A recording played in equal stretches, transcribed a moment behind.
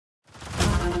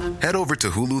Head over to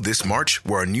Hulu this March,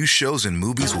 where our new shows and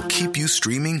movies will keep you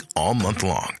streaming all month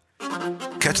long.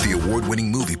 Catch the award-winning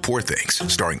movie Poor Things,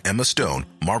 starring Emma Stone,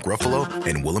 Mark Ruffalo,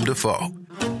 and Willem Dafoe.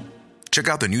 Check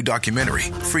out the new documentary,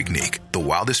 Freaknik, The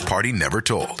Wildest Party Never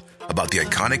Told, about the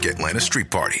iconic Atlanta Street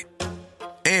Party.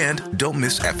 And don't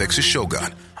miss FX's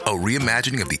Shogun, a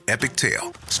reimagining of the epic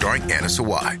tale, starring Anna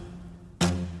Sawai.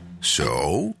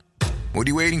 So, what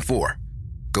are you waiting for?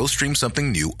 Go stream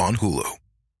something new on Hulu.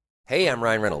 Hey, I'm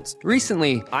Ryan Reynolds.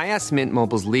 Recently, I asked Mint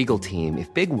Mobile's legal team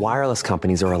if big wireless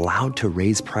companies are allowed to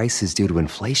raise prices due to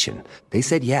inflation. They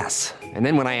said yes. And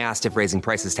then when I asked if raising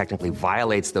prices technically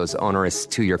violates those onerous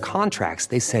 2-year contracts,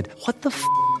 they said, "What the f***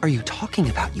 are you talking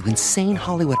about, you insane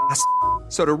Hollywood ass f-?"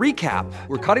 So to recap,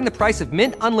 we're cutting the price of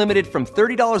Mint Unlimited from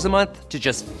 $30 a month to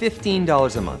just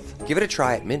 $15 a month. Give it a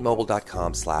try at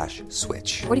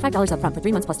mintmobile.com/switch. $45 up front for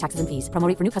 3 months plus taxes and fees. Promo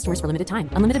rate for new customers for limited time.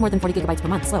 Unlimited more than 40 gigabytes per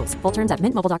month. Slows full terms at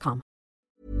mintmobile.com.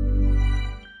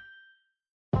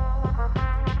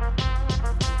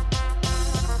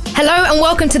 Hello and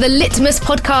welcome to the Litmus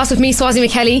podcast with me, Swazi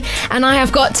McKelly, and I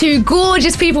have got two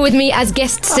gorgeous people with me as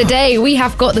guests today. We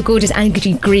have got the gorgeous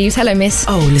Angie Greaves. Hello, miss.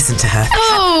 Oh, listen to her.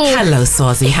 Oh. Hello,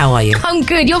 Swazi. How are you? I'm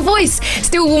good. Your voice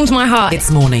still warms my heart.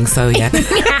 It's morning, so yeah.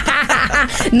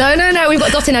 No. We've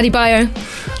got Dot in Adebayo.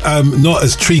 Not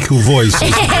as treacle voice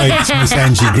as the great Miss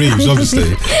Angie Greaves,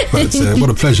 obviously. But what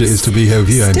a pleasure it is to be here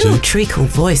with you, Angie. Still treacle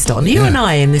voice, Don. You and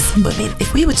I in this. I mean,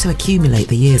 if we were to accumulate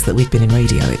the years that we've been in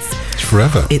radio, it's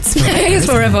forever. It's forever. It's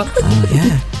forever. Oh,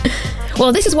 yeah.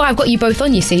 Well, this is why I've got you both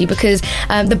on, you see, because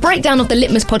the breakdown of the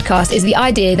Litmus podcast is the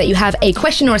idea that you have a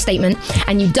question or a statement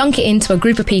and you dunk it into a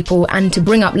group of people and to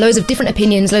bring up loads of different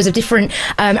opinions, loads of different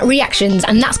reactions.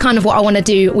 And that's kind of what I want to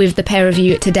do with the pair of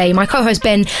you today. My co-host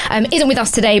Ben isn't with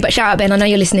us today, but shout out Ben, I know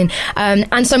you're listening.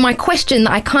 And so my question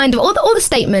that I kind of, or the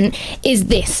statement is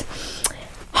this: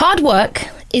 hard work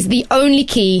is the only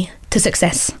key to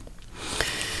success.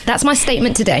 That's my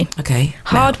statement today. Okay.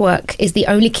 Hard work is the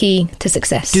only key to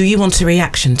success. Do you want a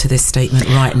reaction to this statement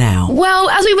right now?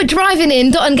 Well, as we were driving in,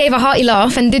 Dotton gave a hearty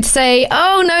laugh and did say,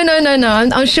 "Oh, no.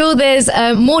 I'm sure there's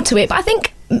more to it." But I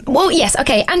think, well, yes.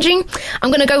 Okay, Angie,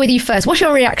 I'm going to go with you first. What's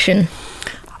your reaction?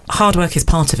 Hard work is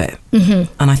part of it.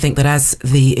 Mm-hmm. And I think that as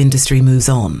the industry moves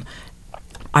on,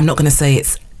 I'm not going to say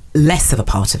it's less of a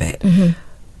part of it, mm-hmm.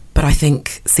 but I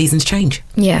think seasons change.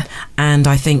 Yeah. And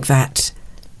I think that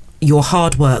your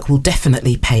hard work will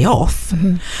definitely pay off.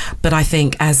 Mm-hmm. But I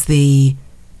think as the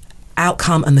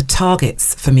outcome and the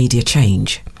targets for media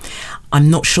change, I'm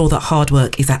not sure that hard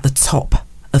work is at the top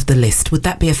of the list. Would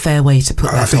that be a fair way to put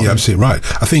that? I think you're absolutely right.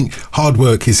 I think hard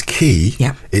work is key.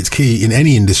 Yeah. It's key in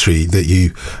any industry that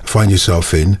you find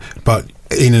yourself in, but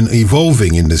in an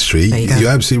evolving industry, you're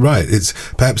absolutely right. It's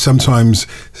perhaps sometimes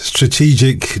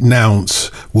strategic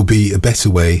nounce will be a better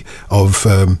way of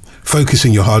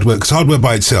focusing your hard work. Because hard work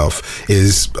by itself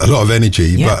is a lot of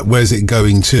energy, but where's it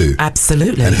going to?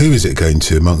 Absolutely. And who is it going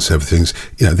to, amongst everything?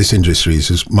 You know, this industry is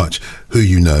as much who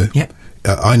you know. Yep.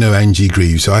 I know Angie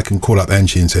Greaves, so I can call up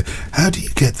Angie and say, "How do you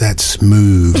get that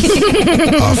smooth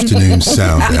afternoon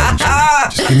sound, Angie?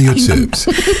 Just give me your tips."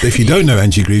 But if you don't know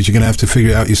Angie Greaves, you're going to have to figure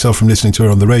it out yourself from listening to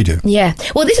her on the radio. Yeah.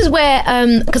 Well, this is where,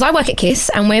 because I work at KISS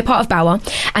and we're part of Bauer,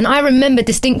 and I remember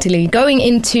distinctly going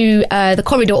into the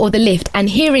corridor or the lift and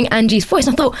hearing Angie's voice,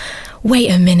 and I thought,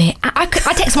 wait a minute. I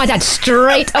text my dad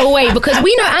straight away because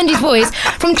we know Angie's voice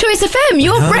from Choice FM,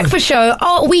 your breakfast show.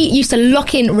 Oh, we used to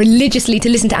lock in religiously to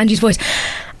listen to Angie's voice.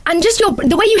 And just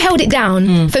the way you held it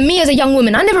down, for me as a young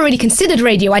woman, I never really considered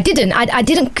radio. I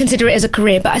didn't consider it as a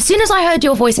career. But as soon as I heard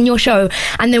your voice in your show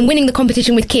and then winning the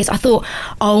competition with KISS, I thought,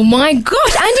 oh my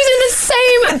gosh, Angie's in the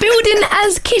same building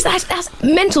as KISS. That's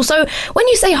mental. So when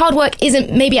you say hard work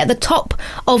isn't maybe at the top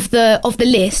of the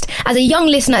list, as a young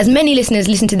listener, as many listeners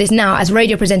listen to this now as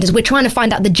radio presenters, we're trying to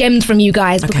find out the gems from you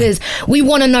guys because we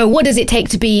want to know what does it take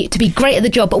to be great at the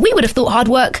job. But we would have thought hard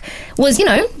work was,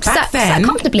 sat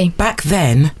comfortably. Back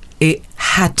then, it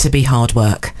had to be hard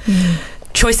work.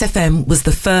 Choice FM was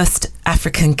the first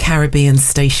African Caribbean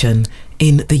station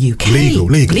in the UK.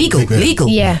 Legal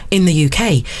in the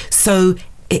UK. So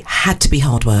it had to be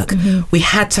hard work. Mm-hmm. We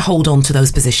had to hold on to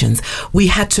those positions. We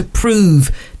had to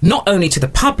prove not only to the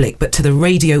public but to the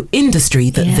radio industry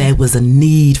that there was a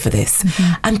need for this.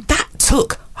 Mm-hmm. And that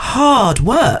took hard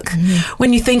work. Mm-hmm.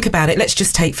 When you think about it, let's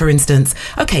just take, for instance,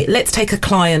 let's take a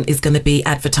client is going to be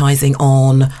advertising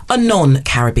on a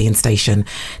non-Caribbean station.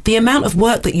 The amount of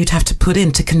work that you'd have to put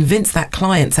in to convince that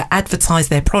client to advertise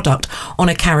their product on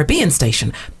a Caribbean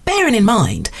station, bearing in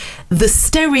mind, the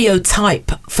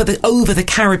stereotype for the over the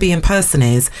Caribbean person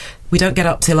is, we don't get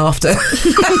up till after.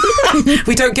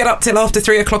 We don't get up till after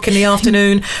 3 o'clock in the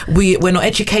afternoon. We're not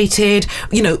educated.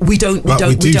 You know, we don't.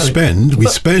 We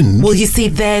spend. Well, you see,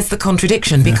 there's the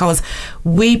contradiction, because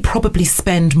we probably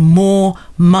spend more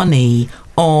money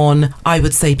on, I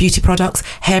would say, beauty products,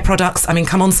 hair products. I mean,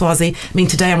 come on, Swazi. I mean,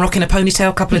 today I'm rocking a ponytail.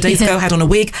 A couple of days ago, I had on a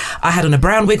wig. I had on a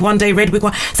brown wig one day, red wig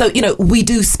one. So, you know, we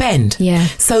do spend. Yeah.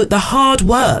 So the hard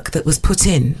work that was put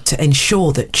in to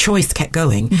ensure that Choice kept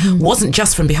going wasn't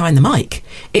just from behind the mic.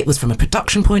 It was from a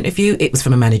production point of view. It was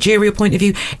from a managerial point of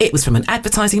view. It was from an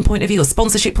advertising point of view, a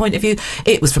sponsorship point of view.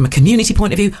 It was from a community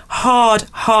point of view.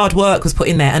 Hard work was put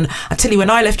in there. And I tell you, when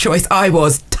I left Choice, I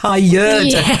was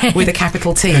tired with a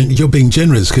capital T. And you're being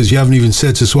generous, because you haven't even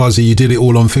said to Swazi you did it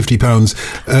all on £50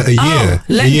 a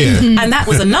year. And that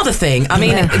was another thing. I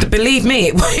mean, believe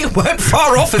me, it weren't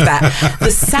far off of that.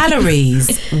 The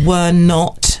salaries were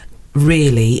not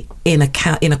really in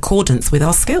accordance with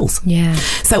our skills. Yeah.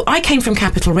 So I came from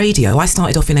Capital Radio. I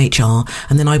started off in HR,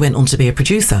 and then I went on to be a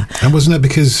producer. And wasn't that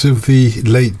because of the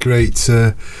late great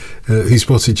who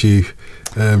spotted you?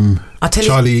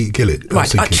 Charlie Gillett. Right,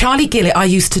 Charlie Gillett, I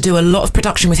used to do a lot of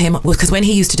production with him, because when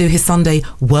he used to do his Sunday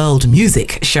world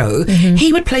music show,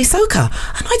 he would play soca.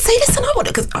 And I'd say, listen, I want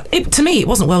to, because to me, it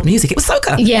wasn't world music, it was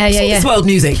soca. Yeah. It's world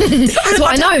music. That's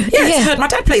what I know. I heard my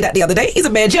dad play that the other day. He's a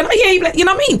major. You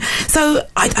know what I mean? So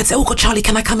I'd say, oh God, Charlie,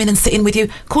 can I come in and sit in with you?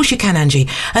 Of course you can, Angie.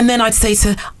 And then I'd say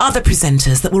to other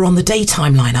presenters that were on the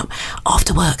daytime lineup,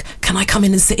 after work, can I come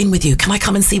in and sit in with you? Can I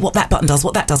come and see what that button does,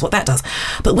 what that does, what that does?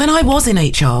 But when I was in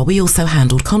HR, we also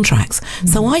handled contracts.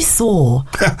 So I saw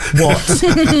what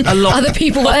a lot other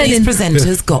people of these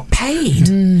presenters got paid.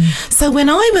 So when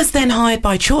I was then hired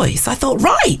by Choice, I thought,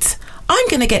 right, I'm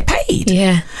going to get paid.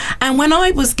 Yeah. And when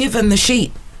I was given the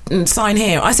sheet and sign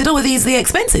here, I said, oh, are these the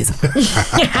expenses? But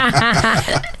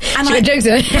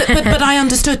I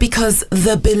understood, because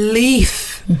the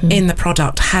belief in the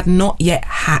product had not yet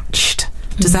hatched.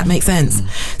 Does that make sense?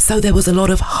 So there was a lot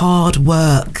of hard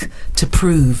work to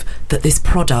prove that this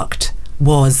product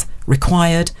was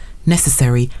required,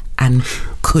 necessary, and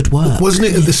could work. Wasn't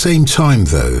it at the same time,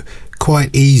 though,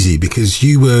 quite easy, because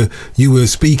you were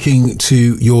speaking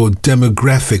to your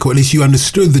demographic, or at least you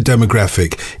understood the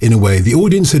demographic in a way. The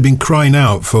audience had been crying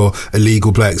out for a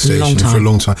legal black station for a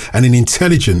long time, and an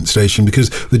intelligent station,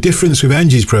 because the difference with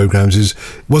Angie's programs is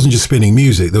it wasn't just spinning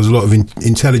music. There was a lot of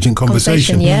intelligent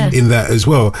conversation in that as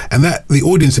well, and that the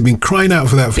audience had been crying out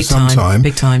for that for some time.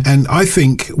 Big time. And I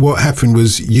think what happened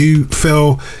was you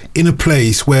fell in a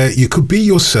place where you could be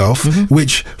yourself,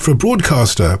 which for a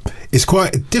broadcaster is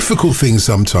quite a difficult thing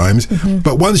sometimes,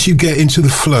 but once you get into the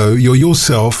flow, you're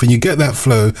yourself, and you get that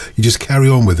flow, you just carry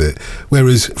on with it.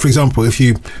 Whereas, for example, if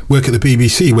you work at the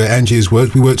BBC, where Angie has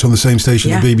worked, we worked on the same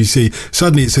station at the BBC,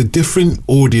 suddenly it's a different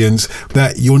audience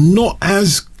that you're not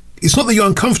as, it's not that you're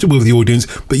uncomfortable with the audience,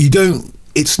 but you don't,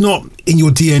 it's not in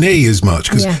your DNA as much,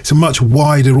 because it's a much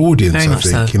wider audience. Very much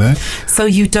so. You know? So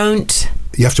you don't...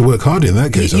 You have to work harder in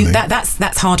that case.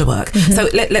 That's harder work. So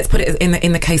let's put it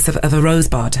in the case of a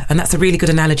rosebud, and that's a really good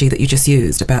analogy that you just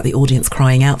used about the audience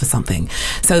crying out for something.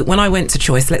 So when I went to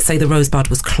Choice, let's say the rosebud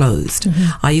was closed.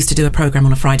 I used to do a program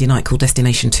on a Friday night called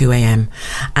Destination 2 AM,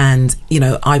 and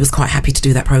I was quite happy to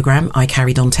do that program. I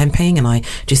carried on temping, and I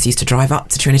just used to drive up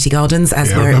to Trinity Gardens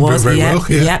where it was.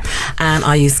 And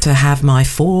I used to have my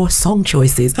 4 song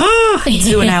choices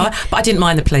to an hour, but I didn't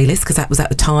mind the playlist, because that was at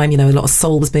the time. A lot of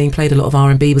soul was being played, a lot of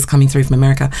R&B was coming through from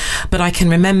America. But I can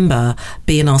remember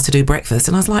being asked to do breakfast,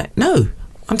 and I was like, no,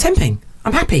 I'm temping.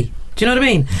 I'm happy. Do you know what I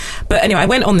mean? But anyway, I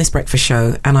went on this breakfast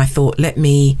show, and I thought, let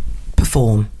me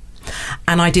perform.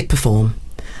 And I did perform.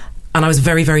 And I was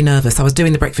very, very nervous. I was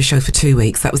doing the breakfast show for 2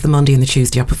 weeks. That was the Monday and the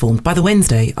Tuesday I performed. By the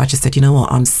Wednesday, I just said, you know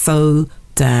what? I'm so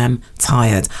damn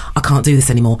tired. I can't do this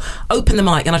anymore. Open the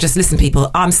mic and I just listen,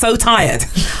 people. I'm so tired.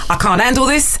 I can't handle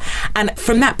this. And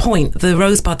from that point, the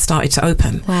Rosebud started to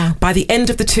open. Wow. By the end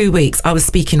of the 2 weeks, I was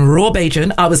speaking raw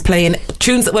Bajan. I was playing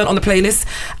tunes that weren't on the playlist.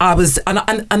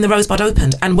 And the Rosebud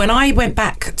opened. And when I went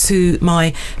back to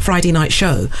my Friday night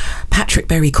show, Patrick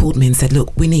Berry called me and said,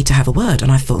 look, we need to have a word.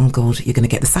 And I thought, oh God, you're going to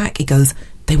get the sack. He goes,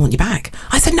 they want you back.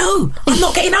 I said, no, I'm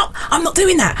not getting up. I'm not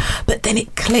doing that. But then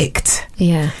it clicked.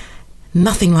 Yeah.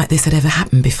 Nothing like this had ever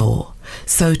happened before.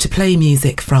 So to play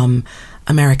music from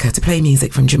America, to play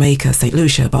music from Jamaica, St.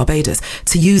 Lucia, Barbados,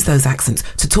 to use those accents,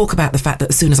 to talk about the fact that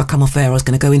as soon as I come off there, I was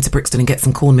going to go into Brixton and get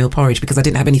some cornmeal porridge because I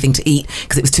didn't have anything to eat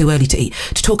because it was too early to eat,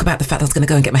 to talk about the fact that I was going to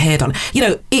go and get my hair done.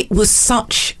 It was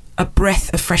such a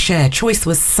breath of fresh air. Choice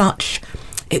was such...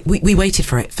 We waited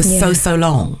for it for so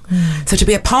long. So to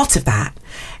be a part of that,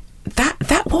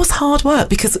 that was hard work,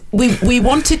 because we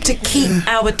wanted to keep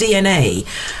our DNA,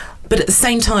 but at the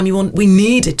same time we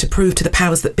needed to prove to the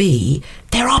powers that be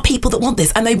there are people that want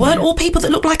this, and they weren't all people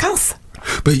that look like us.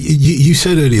 But you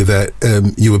said earlier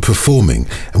that you were performing,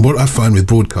 and what I find with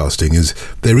broadcasting is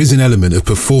there is an element of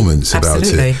performance about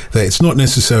it. That it's not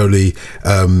necessarily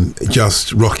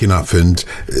just rocking up and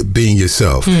being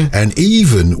yourself. And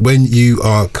even when you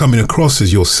are coming across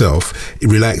as yourself,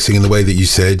 relaxing in the way that you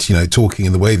said, talking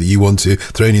in the way that you want to,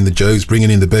 throwing in the jokes, bringing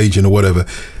in the Bajan or whatever,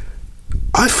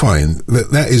 I find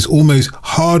that is almost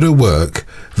harder work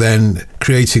than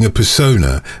creating a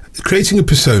persona. Creating a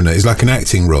persona is like an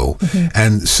acting role.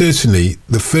 And certainly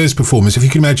the first performance, if you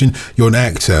can imagine you're an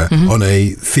actor on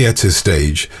a theatre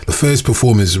stage, the first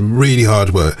performance is really hard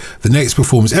work. The next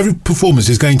performance, every performance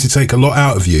is going to take a lot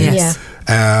out of you. Yes.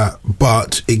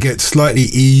 But it gets slightly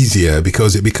easier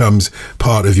because it becomes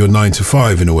part of your 9 to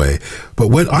 5 in a way. But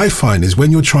what I find is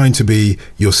when you're trying to be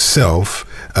yourself,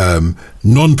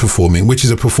 non-performing, which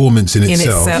is a performance in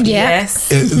itself. Yes.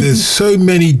 There's so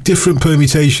many different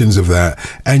permutations of that,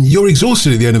 and you're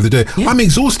exhausted at the end of the day. I'm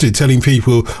exhausted telling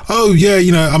people, oh yeah,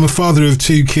 I'm a father of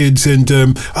 2 kids, and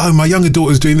oh, my younger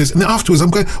daughter's doing this, and then afterwards I'm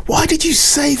going, why did you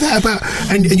say that about?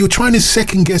 And you're trying to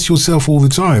second guess yourself all the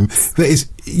time. That is,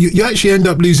 you actually end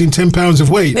up losing 10 pounds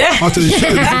of weight after the show.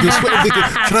 You're thinking,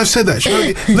 should I have said that?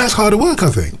 And that's harder work,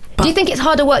 I think. Do you think it's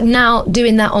harder work now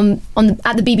doing that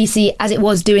at the BBC as it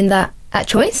was doing that at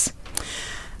Choice?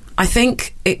 I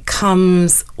think it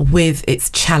comes with its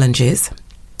challenges.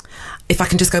 If I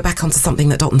can just go back onto something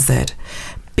that Dotun said,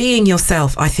 being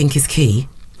yourself, I think, is key.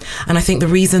 And I think the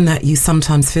reason that you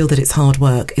sometimes feel that it's hard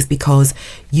work is because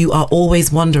you are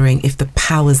always wondering if the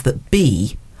powers that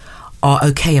be are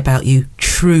okay about you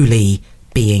truly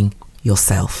being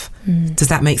yourself. Does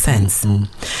that make sense?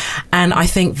 And I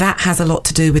think that has a lot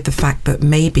to do with the fact that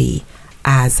maybe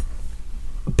as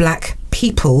black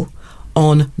people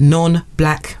on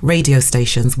non-black radio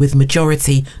stations with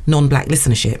majority non-black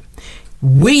listenership,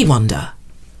 we wonder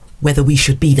whether we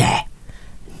should be there.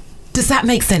 Does that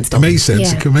make sense, Dom? It makes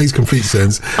sense. It makes complete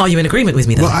sense. Are you in agreement with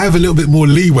me, though? Well, I have a little bit more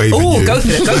leeway than you. Oh, go for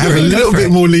it. I have a little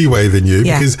bit more leeway than you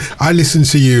because I listen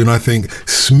to you and I think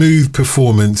smooth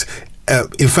performance.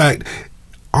 In fact,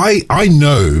 I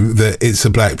know that it's a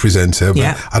black presenter,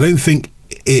 but I don't think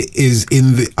it is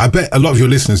in the... I bet a lot of your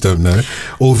listeners don't know,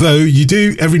 although you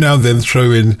do every now and then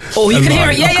throw in... Oh, you can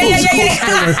hear it. Yeah.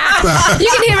 You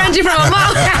can hear Angie from a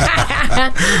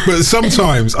mile. But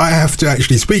sometimes I have to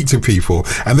actually speak to people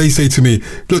and they say to me,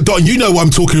 look, Don, you know what I'm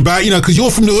talking about, because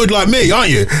you're from the hood like me, aren't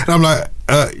you? And I'm like...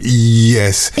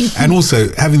 yes. And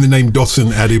also having the name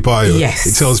Dotun Adebayo,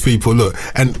 it tells people, look,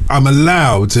 and I'm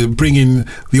allowed to bring in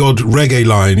the odd reggae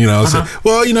line, I'll say,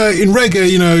 well, in reggae,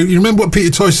 you remember what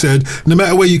Peter Tosh said, no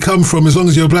matter where you come from, as long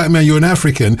as you're a black man, you're an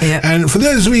African. And for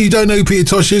those of you who don't know who Peter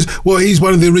Tosh is, well, he's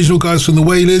one of the original guys from the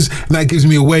Wailers, and that gives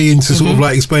me a way in to sort of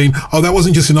like explain, that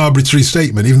wasn't just an arbitrary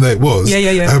statement, even though it was.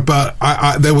 But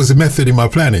I there was a method in my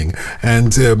planning.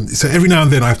 And so every now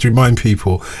and then I have to remind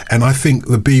people, and I think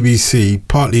the BBC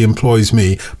partly employs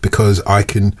me because I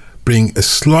can bring a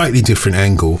slightly different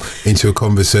angle into a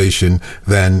conversation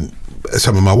than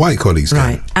some of my white colleagues can.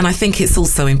 Right. And I think it's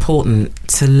also important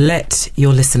to let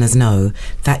your listeners know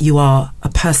that you are a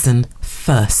person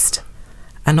first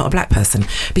and not a black person.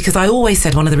 Because I always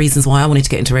said one of the reasons why I wanted to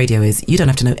get into radio is you don't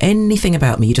have to know anything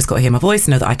about me. You just got to hear my voice,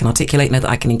 know that I can articulate, know that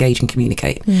I can engage and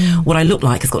communicate. What I look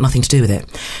like has got nothing to do with it.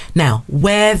 Now,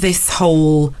 where this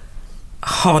whole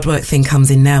hard work thing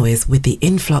comes in now is with the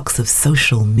influx of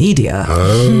social media.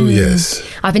 Oh, yes.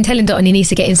 I've been telling Dotun he needs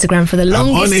to get Instagram for the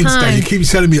longest time. I'm on Insta. You keep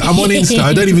telling me I'm on Insta.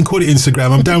 I don't even call it Instagram.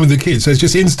 I'm down with the kids, so it's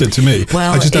just Insta to me.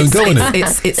 Well, I just don't go on it.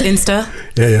 It's Insta.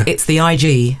 Yeah. It's the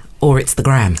IG. Or it's the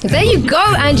gram. There you go,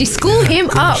 Angie. School him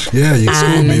up. Yeah, you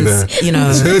schooled me there.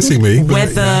 It's hurting me.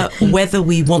 Whether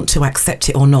we want to accept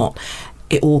it or not,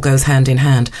 it all goes hand in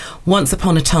hand. Once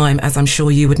upon a time, as I'm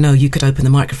sure you would know, you could open the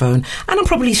microphone, and I'm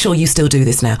probably sure you still do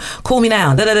this now. Call me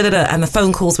now, and the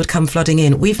phone calls would come flooding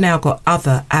in. We've now got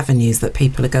other avenues that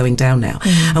people are going down now.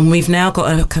 And we've now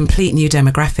got a complete new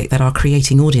demographic that are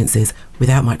creating audiences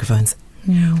without microphones,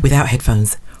 without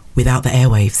headphones, without the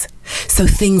airwaves. So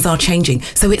things are changing.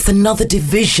 So it's another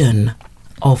division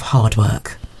of hard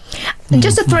work. And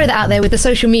just to throw that out there with the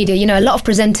social media, a lot of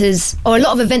presenters or a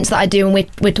lot of events that I do and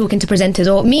we're talking to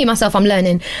presenters, or me myself, I'm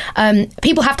learning,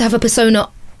 people have to have a persona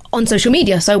on social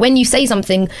media. So when you say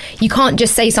something, you can't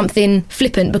just say something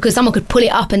flippant, because someone could pull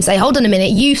it up and say, hold on a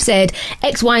minute, you've said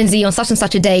X, Y and Z on such and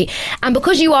such a date. And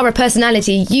because you are a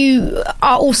personality, you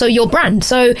are also your brand.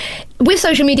 So with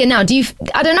social media now,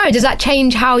 I don't know, does that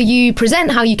change how you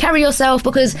present, how you carry yourself?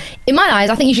 Because in my eyes,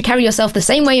 I think you should carry yourself the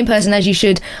same way in person as you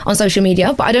should on social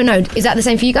media. But I don't know, is that the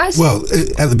same for you guys? Well,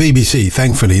 at the BBC,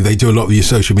 thankfully, they do a lot of your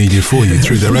social media for you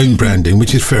through their own branding,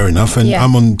 which is fair enough. And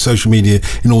I'm on social media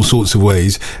in all sorts of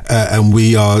ways. And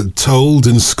we are told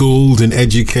and schooled and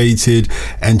educated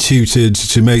and tutored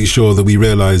to make sure that we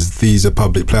realise these are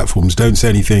public platforms. Don't say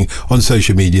anything on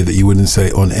social media that you wouldn't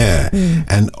say on air.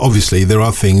 And obviously, there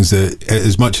are things that,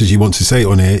 as much as you want to say it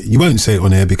on air, you won't say it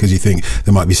on air because you think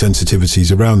there might be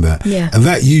sensitivities around that. And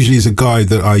that usually is a guide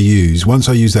that I use. Once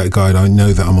I use that guide, I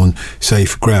know that I'm on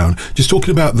safe ground. Just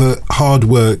talking about the hard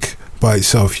work by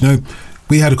itself,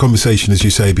 we had a conversation, as you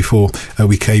say, before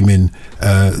we came in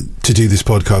to do this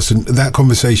podcast, and that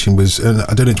conversation was, and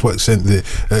I don't know to what extent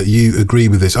that you agree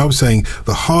with this, I was saying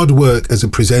the hard work as a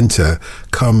presenter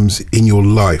comes in your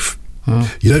life.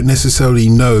 You don't necessarily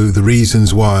know the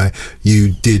reasons why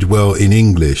you did well in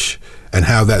English and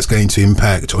how that's going to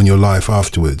impact on your life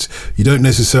afterwards. You don't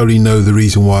necessarily know the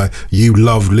reason why you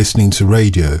love listening to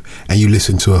radio, and you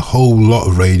listen to a whole lot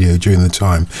of radio during the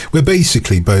time. We're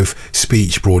basically both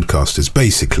speech broadcasters,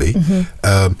 basically.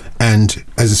 And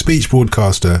as a speech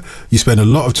broadcaster, you spend a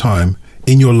lot of time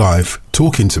in your life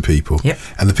talking to people.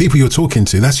 And the people you're talking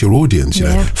to, that's your audience.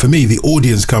 For me, the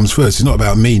audience comes first. It's not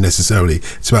about me necessarily,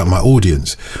 it's about my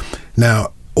audience.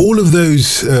 Now, all of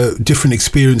those different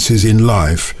experiences in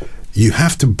life, you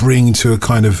have to bring to a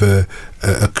kind of a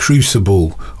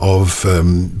crucible of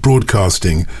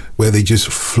broadcasting where they just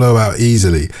flow out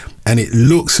easily. And it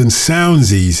looks and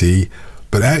sounds easy,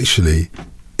 but actually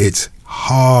it's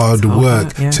hard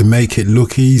work to make it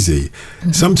look easy.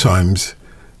 Sometimes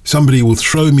somebody will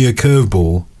throw me a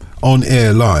curveball on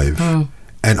air live,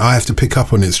 and I have to pick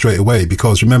up on it straight away,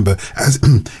 because remember,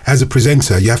 as a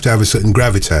presenter, you have to have a certain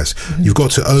gravitas. You've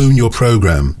got to own your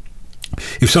program.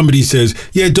 If somebody says,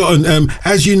 Dotun,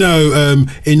 as you know,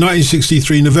 in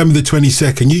 1963, November the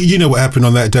 22nd, you know what happened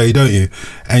on that day, don't you?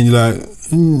 And you're like,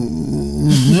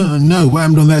 no, what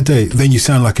happened on that day? Then you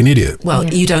sound like an idiot. Well,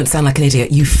 you don't sound like an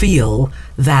idiot. You feel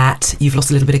that you've lost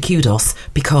a little bit of kudos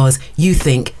because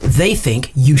they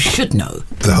think you should know.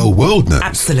 The whole world knows.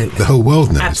 Absolutely. The whole world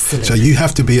knows. Absolutely. So you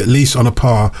have to be at least on a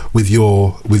par with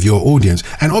your audience.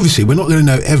 And obviously, we're not going to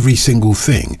know every single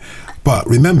thing. But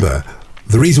remember,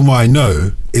 the reason why I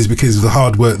know is because of the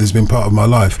hard work that's been part of my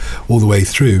life all the way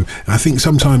through. And I think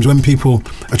sometimes when people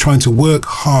are trying to work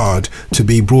hard to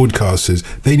be broadcasters,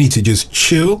 they need to just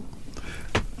chill,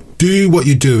 do what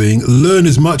you're doing, learn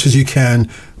as much as you can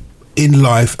in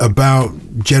life about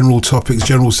general topics,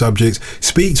 general subjects.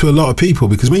 Speak to a lot of people,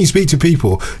 because when you speak to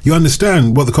people, you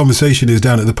understand what the conversation is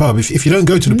down at the pub. If you don't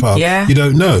go to the pub, you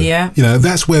don't know.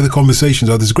 That's where the conversations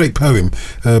are. There's a great poem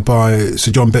by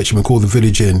Sir John Betjeman called The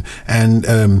Village Inn, and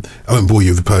I won't bore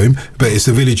you with the poem, but it's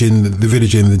the village inn,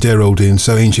 the dear old inn,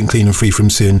 so ancient, clean and free from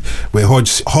sin, where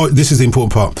Hodge, this is the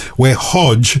important part, where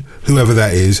Hodge, whoever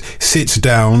that is, sits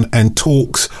down and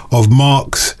talks of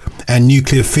Marx and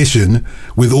nuclear fission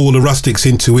with all the rustics'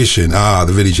 intuition.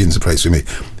 The village inn's a place for me.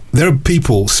 There are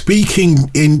people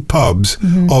speaking in pubs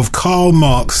of Karl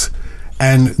Marx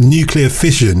and nuclear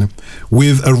fission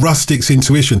with a rustic's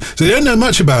intuition. So they don't know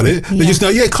much about it. They just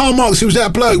know, Karl Marx, he was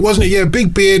that bloke, wasn't he?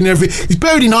 Big beard and everything. He's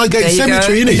buried in Highgate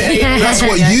Cemetery, isn't he? That's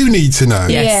what you need to know.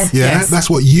 Yes. That's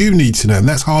what you need to know. And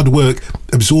that's hard work,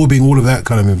 absorbing all of that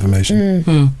kind of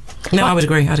information. No, I'd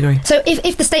agree. So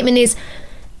if the statement is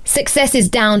success is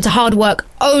down to hard work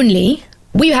only,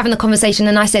 we were having a conversation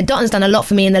and I said, Dotton's done a lot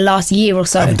for me in the last year or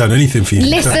so. I haven't done anything for you.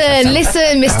 Listen,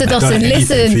 Mr. Dotton,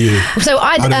 listen. For you. So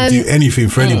I don't do anything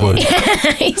for anybody.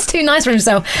 He's too nice for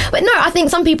himself. But no, I think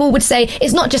some people would say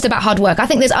it's not just about hard work. I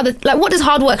think there's other, what does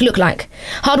hard work look like?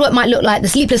 Hard work might look like the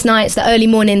sleepless nights, the early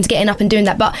mornings, getting up and doing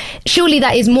that. But surely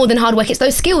that is more than hard work. It's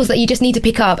those skills that you just need to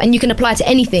pick up and you can apply to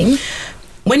anything.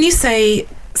 When you say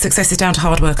success is down to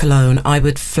hard work alone, I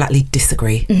would flatly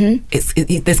disagree.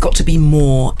 There's got to be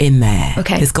more in there.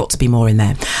 There's got to be more in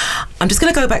there. I'm just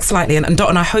going to go back slightly, and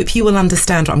Dotton, I hope you will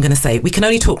understand what I'm going to say. We can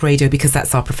only talk radio because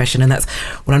that's our profession, and that's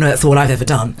all I've ever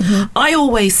done. I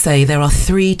always say there are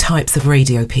 3 types of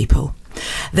radio people.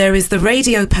 There is the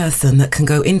radio person that can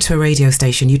go into a radio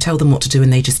station, you tell them what to do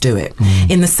and they just do it.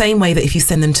 In the same way that if you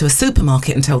send them to a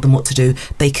supermarket and tell them what to do,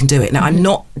 they can do it. Now, I'm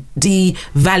not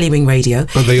devaluing radio.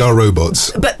 But they are robots.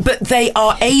 But they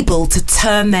are able to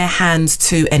turn their hands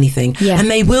to anything and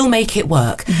they will make it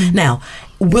work. Now,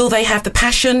 will they have the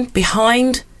passion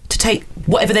behind to take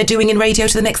whatever they're doing in radio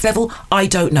to the next level? I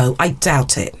don't know. I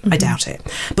doubt it. I doubt it.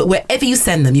 But wherever you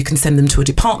send them, you can send them to a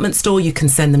department store, you can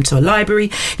send them to a library,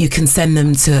 you can send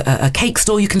them to a cake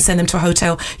store, you can send them to a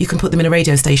hotel, you can put them in a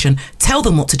radio station, tell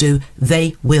them what to do,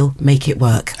 they will make it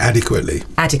work. Adequately.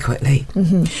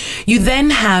 Mm-hmm. You then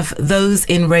have those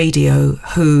in radio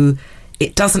who,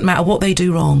 it doesn't matter what they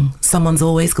do wrong, someone's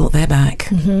always got their back.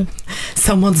 Mm-hmm.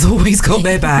 Someone's always got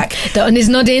their back. Dotun is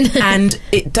nodding. And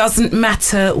it doesn't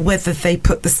matter whether they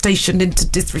put the station into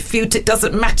disrepute. It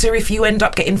doesn't matter if you end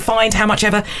up getting fined, how much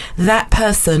ever. That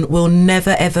person will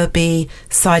never, ever be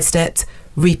sidestepped,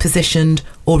 repositioned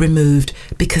or removed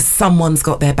because someone's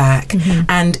got their back.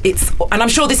 Mm-hmm. And I'm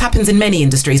sure this happens in many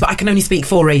industries, but I can only speak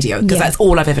for radio because that's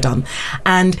all I've ever done.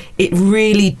 And it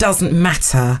really doesn't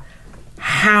matter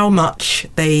how much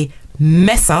they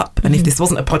mess up, and if this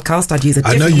wasn't a podcast, I'd use a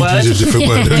different word. I know you use a different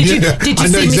word. Did you I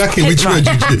know exactly which word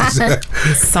you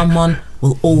use. Someone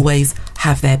will always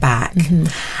have their back. Mm-hmm.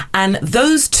 And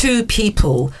those two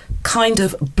people kind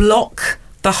of block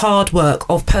the hard work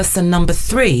of person number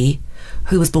 3,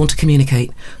 who was born to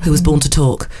communicate, who was born to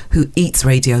talk, who eats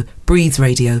radio, breathes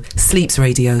radio, sleeps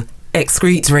radio,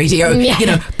 excretes radio,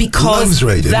 because loves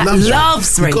radio.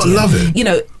 Loves radio. You've got to love it.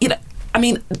 You know, I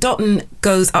mean, Dotun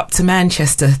goes up to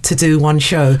Manchester to do one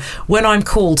show. When I'm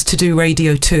called to do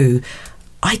Radio 2,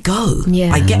 I go.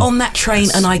 Yeah. I get on that train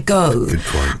and I go. Good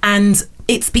point. And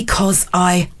it's because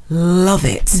I love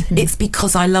it. Mm-hmm. It's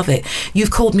because I love it.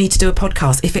 You've called me to do a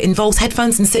podcast. If it involves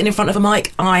headphones and sitting in front of a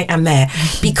mic, I am there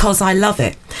because I love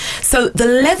it. So the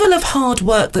level of hard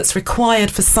work that's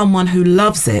required for someone who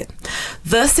loves it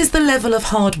versus the level of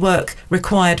hard work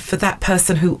required for that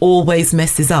person who always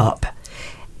messes up,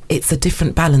 it's a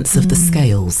different balance of the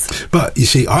scales. But you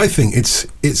see, I think it's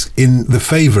in the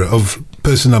favour of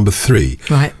person number 3,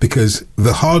 right? Because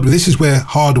this is where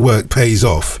hard work pays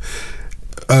off.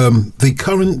 The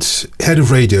current head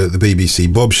of radio at the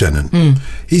BBC, Bob Shannon,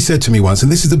 he said to me once,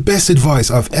 and this is the best advice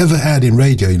I've ever had in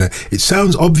radio. It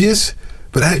sounds obvious,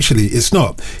 but actually it's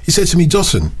not. He said to me,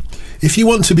 Dawson, if you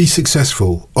want to be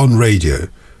successful on radio,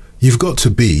 you've got to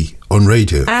be on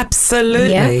radio.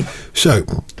 Absolutely. Yeah. So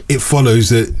it follows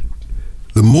that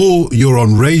the more you're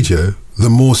on radio, the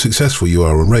more successful you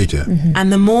are on radio. Mm-hmm.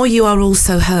 And the more you are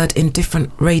also heard in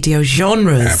different radio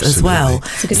genres as well.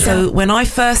 So when I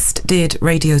first did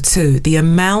Radio 2, the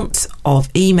amount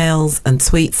of emails and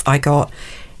tweets I got,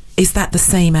 is that the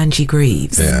same Angie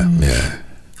Greaves? Yeah.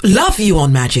 Love you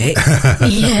on Magic,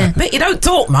 but you don't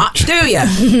talk much, do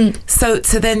you? So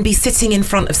to then be sitting in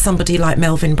front of somebody like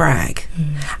Melvyn Bragg,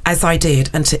 as I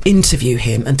did, and to interview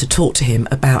him and to talk to him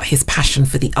about his passion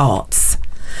for the arts,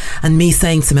 and me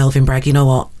saying to Melvyn Bragg, you know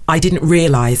what, I didn't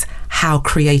realise how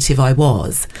creative I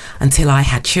was until I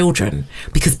had children,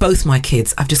 because both my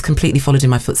kids, I've just completely followed in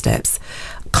my footsteps.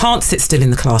 Can't sit still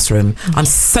in the classroom. I'm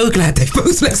so glad they've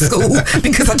both left school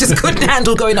because I just couldn't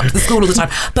handle going up to the school all the time.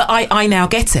 But I now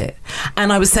get it.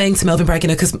 And I was saying to Melvyn Bragg,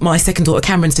 because my second daughter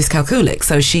Cameron's dyscalculic,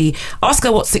 so ask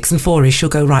her what 6 and 4 is, she'll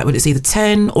go, right, well, it's either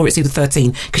 10 or it's either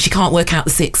 13, because she can't work out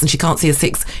the 6 and she can't see a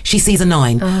 6. She sees a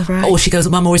 9. Oh, right. Or she goes,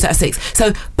 Mum, or is that a 6?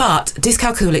 So, but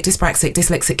dyscalculic, dyspraxic,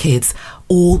 dyslexic kids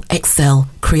all excel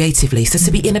creatively. So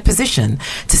to be in a position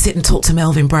to sit and talk to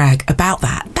Melvyn Bragg about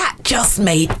that just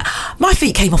made my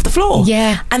feet came off the floor.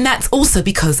 Yeah. And that's also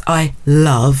because I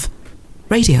love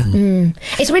radio.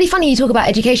 It's really funny you talk about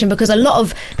education, because a lot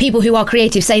of people who are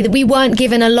creative say that we weren't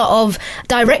given a lot of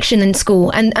direction in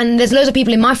school, and there's loads of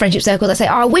people in my friendship circle that say,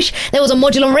 I wish there was a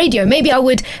module on radio, maybe I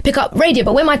would pick up radio.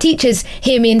 But when my teachers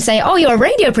hear me and say, oh, you're a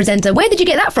radio presenter, where did you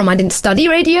get that from? I didn't study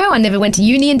radio, I never went to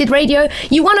uni and did radio.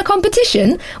 You won a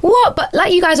competition? What? But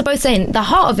like you guys are both saying, the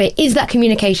heart of it is that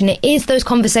communication, it is those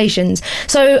conversations.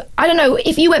 So I don't know,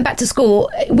 if you went back to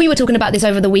school, we were talking about this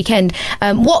over the weekend,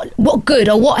 what good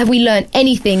or what have we learned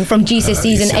anything from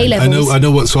GCSEs and A-levels? I know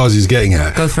what Swazi's getting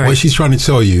at. Go for what it. She's trying to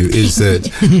tell you is that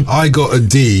I got a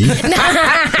D.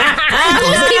 I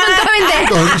wasn't even going there.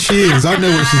 Hang on, she is. I know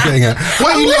what she's getting at.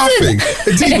 Why are you laughing?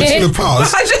 A D was in the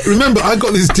past. Remember, I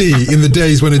got this D in the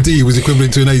days when a D was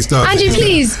equivalent to an A star. Andrew,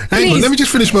 please. Hang on, let me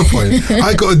just finish my point.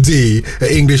 I got a D at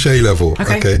English A-level.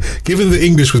 Okay. Given that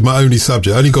English was my only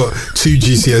subject, I only got 2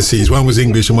 GCSEs. One was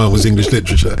English and one was English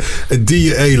literature. A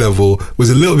D at A-level was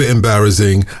a little bit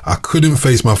embarrassing. I couldn't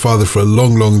face my father for a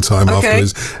long, long time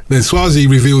afterwards. Then Swazi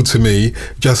revealed to me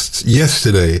just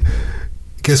yesterday,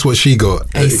 guess what she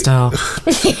got? A star.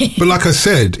 But like I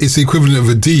said, it's the equivalent of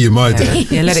a D in my day.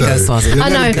 Yeah, let it go, Swazi. I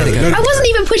know. I wasn't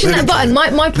even pushing that button.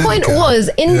 My point was,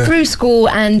 through school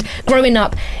and growing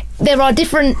up, there are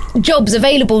different jobs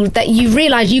available that you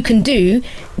realise you can do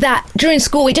that during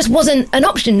school it just wasn't an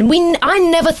option. I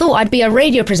never thought I'd be a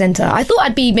radio presenter. I thought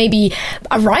I'd be maybe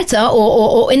a writer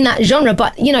or in that genre,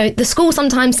 but the school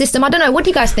sometimes system, I don't know, what do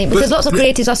you guys think? Because lots of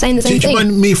creatives are saying the same thing. Do you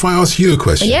mind me if I ask you a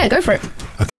question? Yeah, go for it.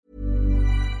 Okay.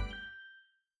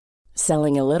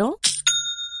 Selling a little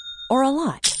or a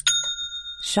lot?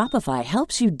 Shopify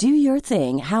helps you do your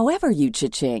thing however you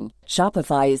cha-ching.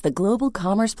 Shopify is the global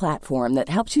commerce platform that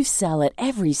helps you sell at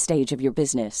every stage of your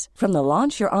business. From the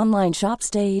launch your online shop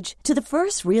stage to the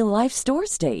first real-life store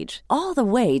stage, all the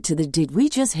way to the did we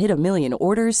just hit a million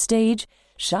orders stage.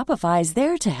 Shopify is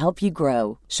there to help you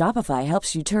grow. Shopify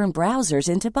helps you turn browsers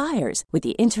into buyers with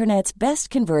the internet's best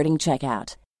converting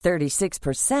checkout.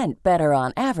 36% better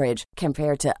on average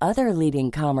compared to other leading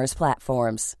commerce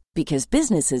platforms. Because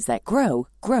businesses that grow,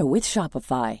 grow with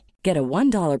Shopify. Get a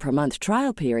 $1 per month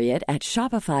trial period at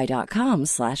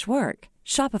shopify.com/work.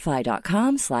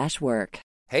 Shopify.com/work.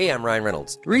 Hey, I'm Ryan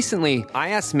Reynolds. Recently, I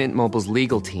asked Mint Mobile's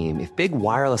legal team if big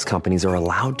wireless companies are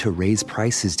allowed to raise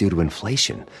prices due to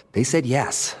inflation. They said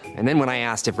yes. And then when I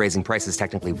asked if raising prices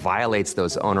technically violates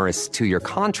those onerous 2-year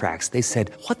contracts, they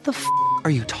said, "What the f*** are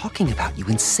you talking about, you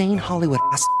insane Hollywood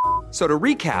ass?" So to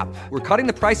recap, we're cutting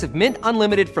the price of Mint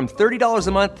Unlimited from $30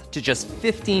 a month to just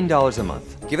 $15 a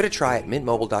month. Give it a try at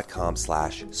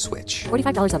mintmobile.com/switch.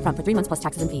 $45 up front for 3 months plus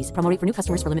taxes and fees. Promo rate for new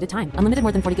customers for limited time. Unlimited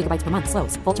more than 40 gigabytes per month.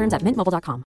 Slows full terms at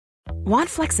mintmobile.com. Want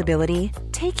flexibility?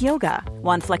 Take yoga.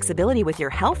 Want flexibility with your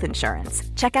health insurance?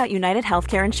 Check out United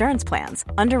Healthcare Insurance Plans.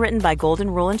 Underwritten by Golden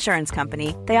Rule Insurance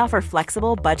Company, they offer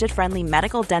flexible, budget-friendly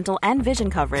medical, dental, and vision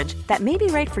coverage that may be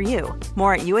right for you.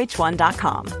 More at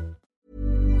uh1.com.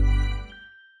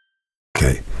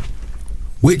 Okay.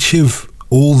 Which of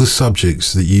all the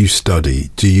subjects that you study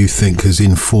do you think has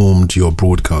informed your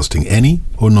broadcasting? Any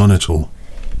or none at all?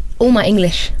 All my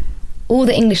English. All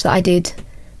the English that I did.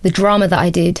 The drama that I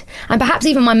did. And perhaps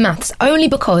even my maths. Only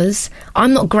because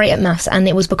I'm not great at maths. And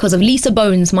it was because of Lisa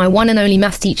Bones, my one and only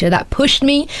maths teacher, that pushed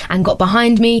me and got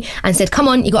behind me and said, come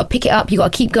on, you got to pick it up. You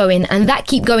got to keep going. And that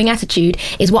keep going attitude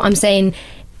is what I'm saying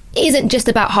isn't just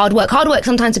about hard work. Hard work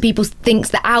sometimes to people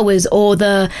thinks the hours or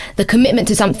the commitment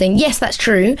to something. Yes, that's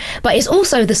true, but it's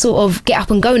also the sort of get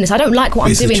up and go-ness. I don't like what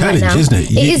I'm doing right now. It's a challenge,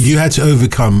 isn't it? You had to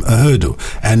overcome a hurdle,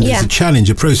 and there's a challenge,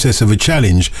 a process of a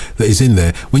challenge that is in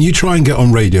there. When you try and get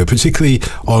on radio, particularly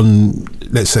on,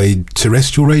 let's say,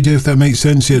 terrestrial radio, if that makes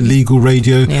sense, legal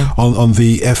radio, on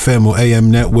the FM or AM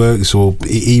networks, or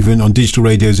even on digital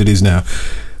radio as it is now.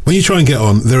 When you try and get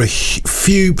on, there are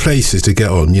few places to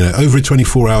get on. Over a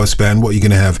 24-hour span, what are you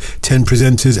going to have? 10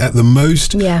 presenters at the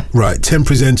most? Yeah. Right, 10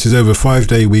 presenters over a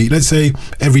 5-day week. Let's say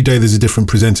every day there's a different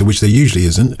presenter, which there usually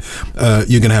isn't.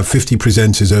 You're going to have 50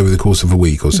 presenters over the course of a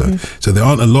week or so. Mm-hmm. So there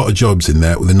aren't a lot of jobs in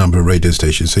there with a number of radio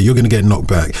stations. So you're going to get knocked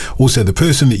back. Also, the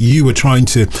person that you were trying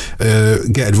to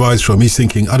get advice from, he's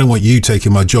thinking, I don't want you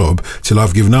taking my job till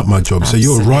I've given up my job. Absolutely.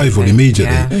 So you're a rival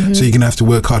immediately. Yeah. Mm-hmm. So you're going to have to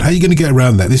work hard. How are you going to get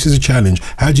around that? This is a challenge.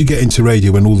 How do you get into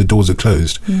radio when all the doors are closed?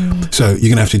 So you're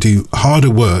going to have to do harder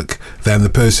work than the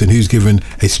person who's given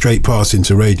a straight pass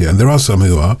into radio. And there are some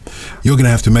who are. You're going to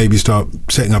have to maybe start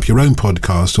setting up your own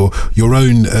podcast or your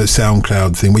own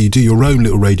SoundCloud thing where you do your own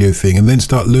little radio thing, and then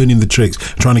start learning the tricks,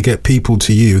 trying to get people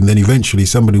to you. And then eventually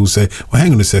somebody will say, well,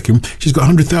 hang on a second, she's got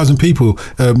 100,000 people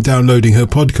downloading her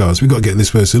podcast. We've got to get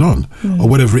this person on, or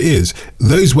whatever it is.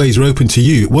 Those ways are open to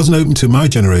you. It wasn't open to my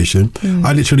generation.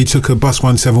 I literally took a bus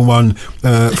 171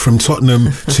 from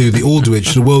Tottenham to the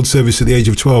Aldwych, the World Service at the age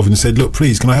of 12, and said, look,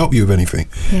 please, can I help you with anything?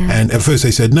 And at first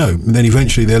they said no, and then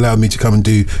eventually they allowed me to come and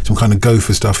do some kind of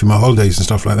gopher stuff in my holidays and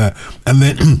stuff like that. And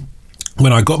then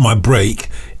when I got my break,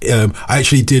 I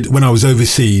actually did, when I was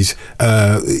overseas,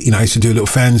 I used to do a little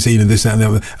fanzine and this, that and the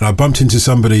other, and I bumped into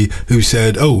somebody who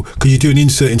said, oh, could you do an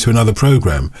insert into another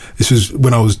programme? This was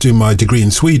when I was doing my degree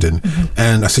in Sweden.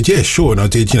 And I said, yeah, sure. And I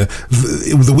did,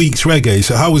 the week's reggae.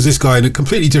 So how was this guy in a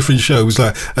completely different show? It was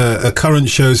like a current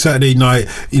show, Saturday night,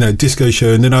 disco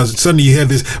show. And then suddenly you hear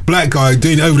this black guy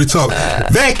doing it over the top.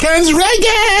 Vekans reggae!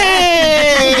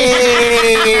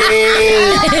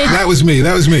 That was me.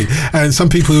 And some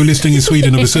people who are listening in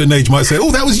Sweden of a certain age might say,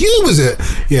 oh, that was you, was it?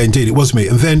 Yeah, indeed, it was me.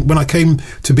 And then when I came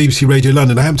to BBC Radio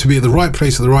London, I happened to be at the right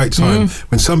place at the right time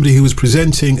when somebody who was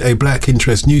presenting a black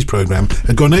interest news programme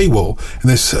had gone AWOL.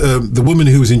 And this, the woman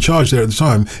who was in charge there at the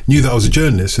time knew that I was a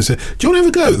journalist and said, do you want to have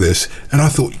a go at this? And I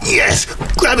thought, yes,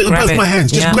 grab it with both my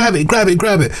hands. Just grab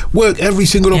it. Work every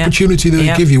single opportunity that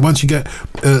they give you. Once you get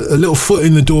a little foot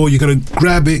in the door, you're going to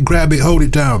grab it, hold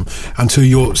it down until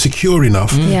you're secure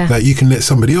enough that you can let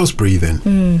somebody else breathe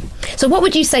in. So what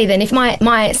would you say then, if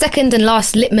my second and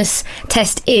last litmus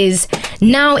test is,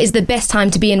 now is the best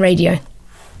time to be in radio?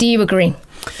 Do you agree?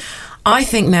 I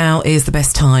think now is the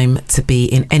best time to be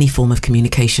in any form of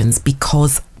communications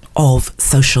because of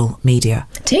social media.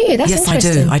 Do you? That's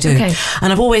interesting. I do. Okay.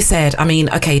 And I've always said, I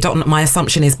mean, okay, my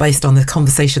assumption is based on the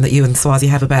conversation that you and Swazi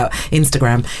have about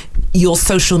Instagram. Your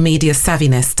social media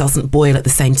savviness doesn't boil at the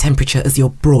same temperature as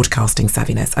your broadcasting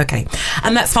savviness. Okay.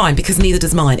 And that's fine because neither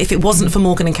does mine. If it wasn't for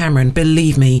Morgan and Cameron,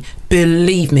 believe me,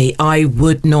 I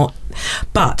would not.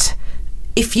 But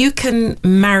if you can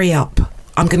marry up,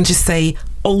 I'm going to just say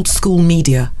old school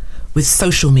media with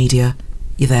social media,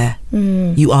 you're there.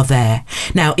 You are there.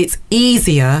 Now, it's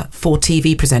easier for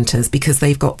TV presenters because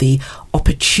they've got the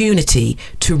opportunity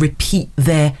to repeat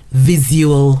their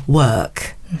visual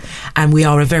work. And we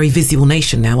are a very visual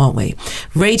nation now, aren't we?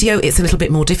 Radio, it's a little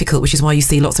bit more difficult, which is why you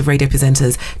see lots of radio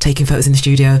presenters taking photos in the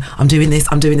studio. I'm doing this,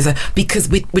 because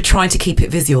we're trying to keep it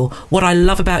visual. What I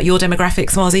love about your demographic,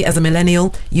 Swazi, as a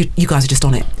millennial, you guys are just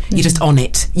on it. You're just on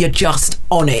it. You're just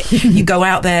on it. You go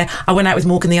out there. I went out with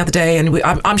Morgan the other day and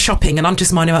I'm shopping and I'm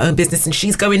just minding my own business and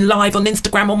she's going live on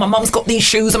Instagram. Oh, my mum's got these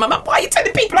shoes. And my mum, why are you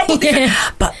telling people I've got these?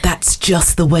 But that's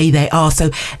just the way they are. So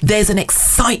there's an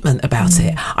excitement about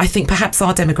it. I think perhaps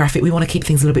our demographic, we want to keep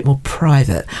things a little bit more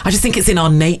private. I just think it's in our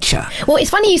nature. Well,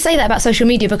 it's funny you say that about social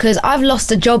media because I've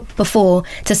lost a job before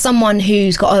to someone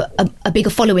who's got a bigger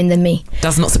following than me.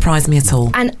 Does not surprise me at all.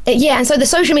 And and so the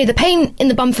social media, the pain in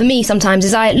the bum for me sometimes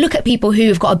is I look at people who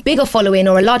have got a bigger following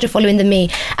or a larger following than me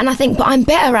and I think, but I'm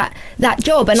better at that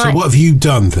job. And so what have you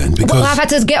done then? Because I've had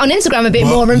to get on Instagram a bit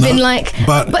more and been like,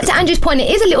 but to Andrew's point,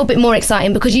 it is a little bit more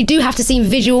exciting because you do have to seem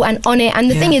visual and on it. And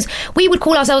the thing is, we would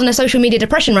call ourselves in a social media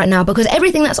depression right now because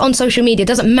everything that's on social media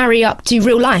doesn't marry up to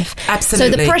real life.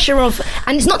 Absolutely. So the pressure of,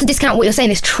 and it's not to discount what you're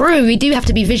saying, it's true, we do have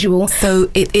to be visual. So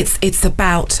it's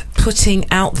about putting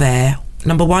out there,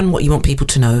 number one, what you want people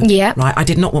to know. Yeah. Right. I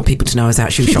did not want people to know I was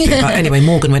out shoe shopping. But anyway,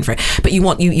 Morgan went for it. But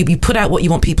you put out what you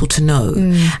want people to know.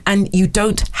 And you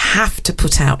don't have to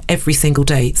put out every single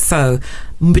day. So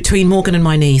between Morgan and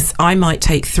my niece, I might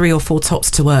take 3 or 4 tops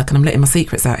to work, and I'm letting my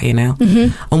secrets out here now.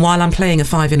 And while I'm playing a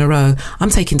 5 in a row, I'm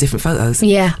taking different photos.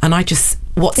 Yeah. And I just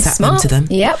WhatsApp them to them.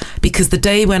 Yep. Because the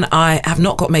day when I have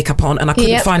not got makeup on and I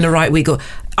couldn't find the right wig,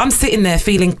 I'm sitting there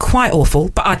feeling quite awful,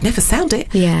 but I'd never sound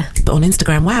it. Yeah. But on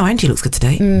Instagram, wow, Angie looks good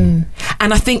today.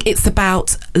 And I think it's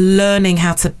about learning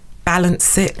how to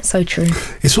balance it. So true.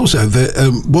 It's also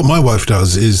that what my wife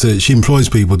does is that she employs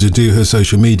people to do her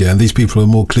social media, and these people are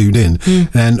more clued in.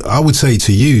 And I would say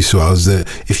to you, Swaz, that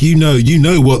if you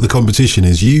know what the competition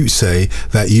is, you say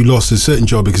that you lost a certain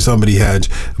job because somebody had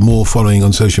more following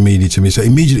on social media to me. So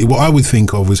immediately what I would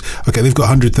think of was, okay, they've got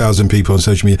 100,000 people on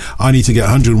social media. I need to get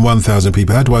 101,000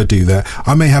 people. How do I do that?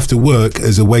 I may have to work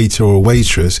as a waiter or a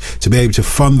waitress to be able to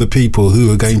fund the people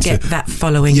who are going to get that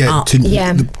following up.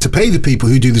 To pay the people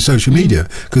who do the social media,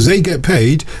 because they get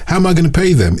paid. How am I going to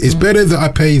pay them? It's better that I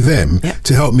pay them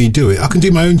to help me do it. I can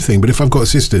do my own thing, but if I've got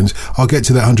assistants, I'll get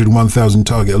to that 101,000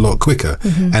 target a lot quicker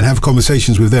and have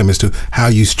conversations with them as to how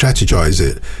you strategize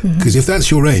it. Because if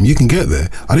that's your aim, you can get there.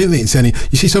 I don't think it's any.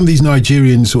 You see some of these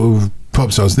Nigerian sort of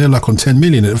pop stars, they're like on 10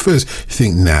 million. At first, you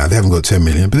think, nah, they haven't got 10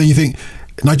 million. But then you think,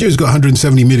 Nigeria's got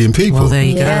 170 million people. Well, there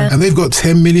you go. And they've got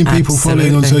 10 million people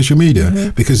following on social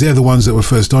media because they're the ones that were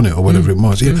first on it or whatever it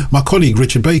was. My colleague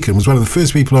Richard Bacon was one of the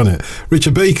first people on it.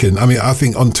 Richard Bacon, I mean, I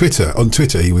think on Twitter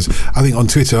he was, I think on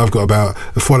Twitter I've got about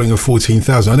a following of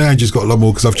 14,000. I know Andrew's got a lot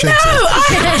more because I've checked it.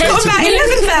 I've got about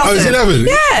 11,000. Oh, it's 11?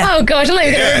 Yeah. Oh gosh, I'm not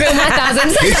even going to reveal my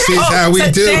thousands. This is how we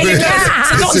do it.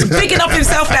 Not bigging up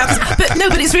himself now.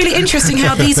 But it's really interesting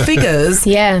how these figures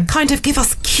kind of give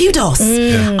us kudos.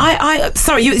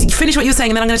 Sorry, you finish what you were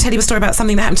saying and then I'm going to tell you a story about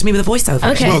something that happened to me with a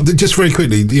voiceover. Okay. Well, just very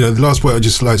quickly, the last point I'd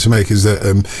just like to make is that,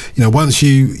 once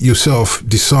you yourself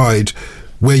decide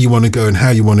where you want to go and how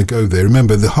you want to go there,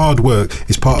 remember the hard work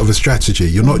is part of a strategy.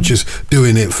 You're not just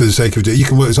doing it for the sake of it. You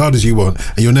can work as hard as you want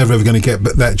and you're never ever going to get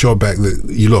that job back that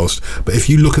you lost. But if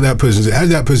you look at that person and say, how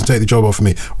did that person take the job off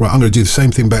me? Right, I'm going to do the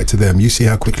same thing back to them. You see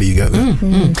how quickly you get there.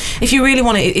 If you really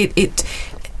want it,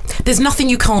 there's nothing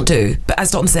you can't do. But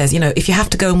as Dotun says, if you have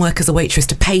to go and work as a waitress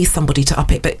to pay somebody to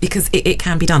up it, but because it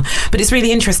can be done. But it's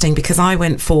really interesting because I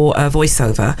went for a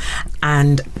voiceover,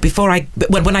 and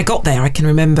when I got there, I can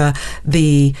remember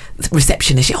the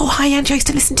receptionist. She, hi Angie, I used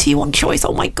to listen to you on Choice.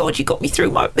 Oh my God, you got me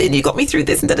through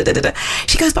this and da da da da.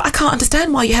 She goes, but I can't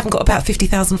understand why you haven't got about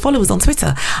 50,000 followers on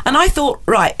Twitter. And I thought,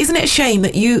 right, isn't it a shame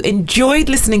that you enjoyed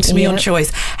listening to me on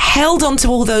Choice, held on to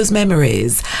all those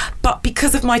memories, but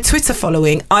because of my Twitter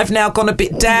following, I've now gone a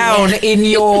bit down in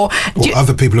your...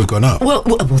 other people have gone up. Well,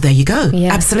 there you go.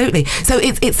 Yeah. Absolutely. So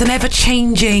it's an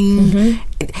ever-changing...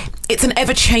 it's an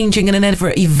ever-changing and an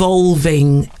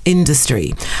ever-evolving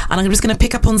industry. And I'm just going to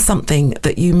pick up on something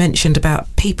that you mentioned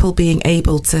about people being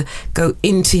able to go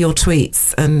into your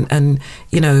tweets and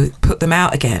put them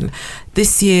out again.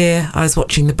 This year, I was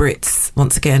watching the Brits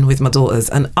once again with my daughters,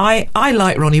 and I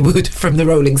like Ronnie Wood from the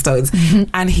Rolling Stones,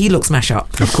 and he looks mash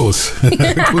up. Of course. Of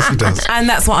course he does. And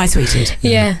that's what I tweeted.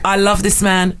 Yeah. I love this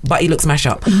man, but he looks mash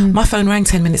up. My phone rang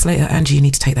 10 minutes later. Angie, you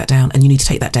need to take that down, and you need to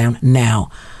take that down now.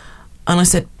 And I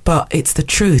said, but it's the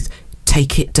truth.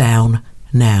 Take it down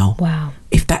now. Wow.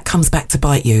 If that comes back to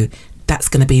bite you, that's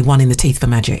going to be one in the teeth for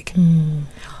Magic. And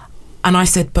I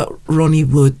said, but Ronnie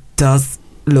Wood does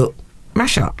look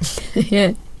mash up.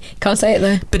 Yeah. Can't say it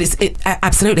though. But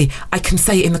absolutely. I can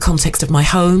say it in the context of my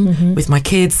home, with my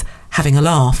kids, having a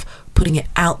laugh, putting it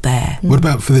out there. What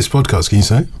about for this podcast? Can you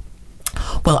say?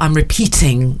 Well, I'm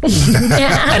repeating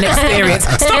an experience.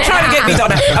 Stop trying to get me,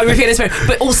 Donna. I'm repeating an experience.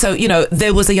 But also,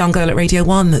 there was a young girl at Radio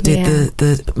 1 that did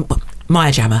the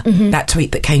Maya Jammer, that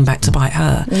tweet that came back to bite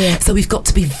her. Yeah. So we've got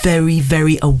to be very,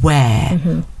 very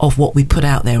aware of what we put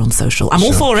out there on social. I'm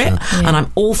all for it, and I'm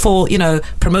all for,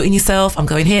 promoting yourself. I'm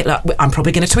going here, like, I'm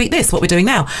probably going to tweet this, what we're doing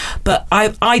now. But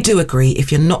I do agree,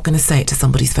 if you're not going to say it to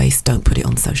somebody's face, don't put it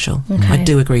on social. Okay. I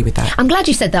do agree with that. I'm glad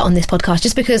you said that on this podcast,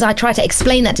 just because I try to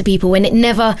explain that to people when it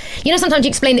never, sometimes you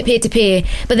explain it peer to peer,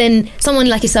 but then someone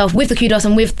like yourself with the kudos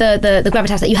and with the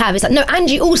gravitas that you have, it's like, no,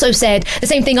 Angie also said the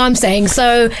same thing I'm saying.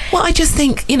 So, well, I just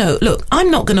think, look, I'm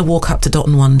not going to walk up to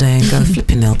Dotton one day and go,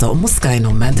 flipping hell, Dotton, what's going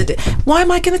on, man? Why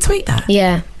am I going to tweet that?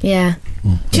 Yeah.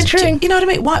 It's true. You know what I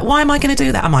mean? Why am I going to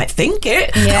do that? I might think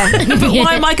it. Yeah. But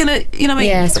why am I going to,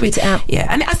 Yeah, tweet it out. Yeah,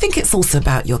 and I think it's also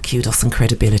about your kudos and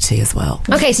credibility as well.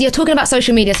 Okay, so you're talking about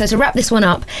social media. So to wrap this one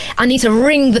up, I need to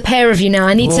ring the pair of you now.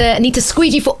 I need to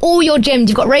squeeze you for all your gems.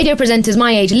 You've got radio presenters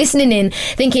my age listening in,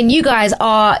 thinking you guys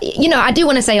are, I do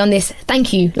want to say on this,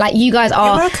 thank you. Like, you guys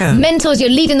are mentors. You're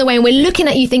leading the way, and we're looking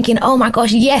at you thinking, oh my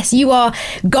gosh, yes, you are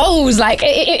goals, like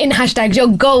in hashtags, your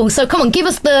goals. So come on, give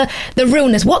us the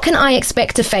realness. What can I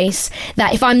expect to face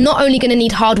that if I'm not only going to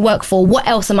need hard work for, what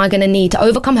else am I going to need to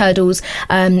overcome hurdles,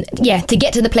 to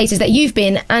get to the places that you've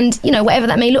been, and whatever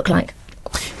that may look like?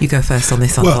 You go first on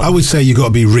this. Well, I would say you got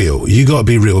to be real. You got to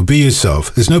be real. Be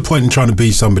yourself. There's no point in trying to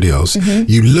be somebody else.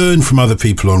 You learn from other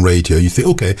people on radio. You think,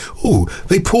 okay,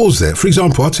 they pause there. For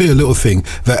example, I'll tell you a little thing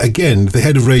that, again, the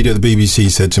head of radio at the BBC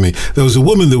said to me. There was a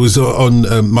woman that was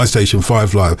on my station,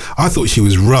 5 Live. I thought she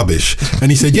was rubbish.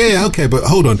 And he said, yeah, okay, but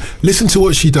hold on. Listen to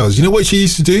what she does. You know what she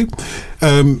used to do?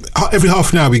 Every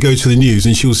half an hour we go to the news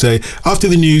and she'll say, after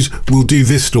the news, we'll do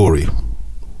this story.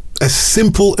 As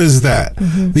simple as that.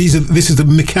 This is the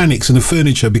mechanics and the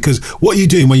furniture, because what you're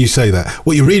doing when you say that,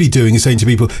 what you're really doing is saying to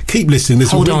people, keep listening.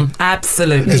 Hold on,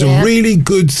 absolutely. There's a really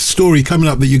good story coming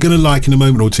up that you're going to like in a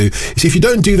moment or two. So if you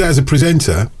don't do that as a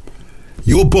presenter,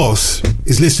 your boss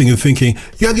is listening and thinking,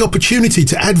 you have the opportunity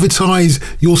to advertise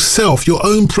yourself, your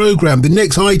own programme, the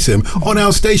next item on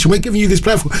our station. We're giving you this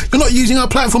platform. You're not using our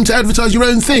platform to advertise your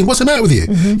own thing. What's the matter with you?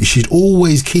 You should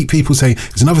always keep people saying,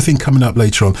 there's another thing coming up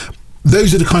later on.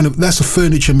 Those are that's the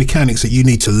furniture mechanics that you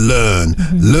need to learn.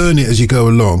 Learn it as you go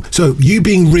along. So you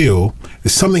being real,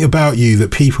 there's something about you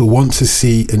that people want to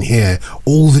see and hear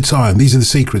all the time. These are the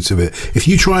secrets of it. If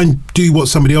you try and do what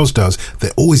somebody else does,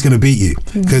 they're always going to beat you,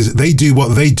 because they do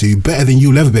what they do better than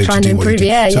you'll ever be able to do what you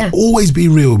do. So always be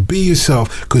real, be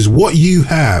yourself, because what you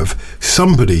have,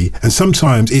 somebody, and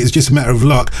sometimes it's just a matter of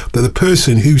luck that the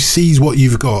person who sees what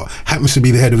you've got happens to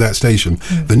be the head of that station.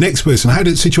 The next person, I had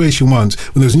a situation once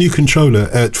when there was a new controller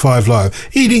at 5 Live.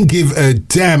 He didn't give a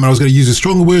damn, and I was going to use a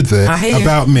stronger word there,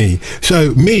 about me.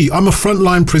 So I'm a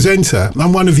frontline presenter.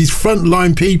 I'm one of his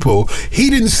frontline people. He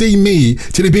didn't see me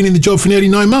till he'd been in the job for nearly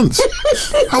 9 months.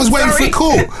 I was waiting for a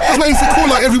call. I was waiting for a call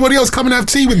like everybody else. Come and have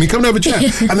tea with me. Come and have a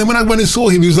chat. And then when I went and saw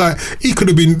him, he was like, he could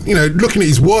have been, looking at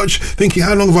his watch, thinking,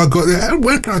 how long have I got there?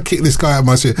 When can I kick this guy out of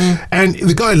my seat? And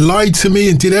the guy lied to me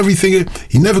and did everything.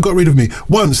 He never got rid of me.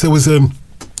 Once there was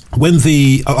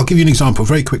I'll give you an example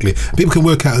very quickly. People can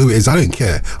work out who it is. I don't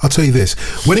care. I'll tell you this.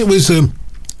 When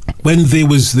there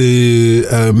was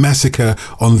the massacre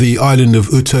on the island of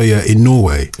Utøya in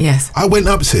Norway, yes, I went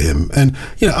up to him, and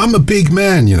I'm a big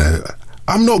man.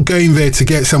 I'm not going there to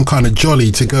get some kind of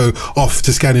jolly to go off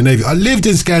to Scandinavia. I lived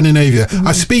in Scandinavia.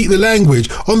 I speak the language.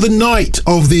 On the night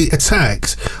of the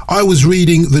attacks, I was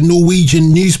reading the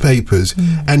Norwegian newspapers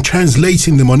and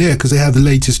translating them on air because they had the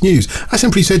latest news. I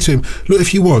simply said to him, look,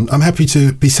 if you want, I'm happy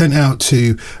to be sent out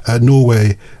to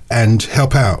Norway and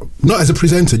help out. Not as a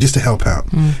presenter, just to help out.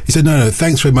 He said, no,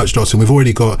 thanks very much, Dotton. We've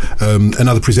already got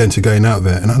another presenter going out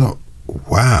there. And I thought,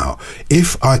 wow,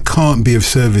 if I can't be of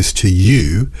service to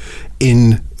you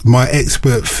in my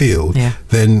expert field,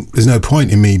 then there's no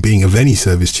point in me being of any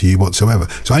service to you whatsoever.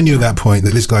 So I knew at that point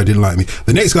that this guy didn't like me.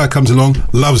 The next guy comes along,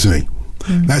 loves me.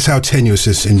 That's how tenuous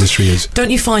this industry is. Don't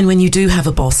you find when you do have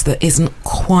a boss that isn't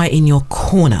quite in your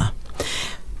corner,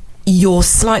 you're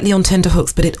slightly on tender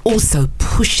hooks, but it also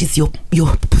pushes your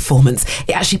performance.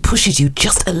 It actually pushes you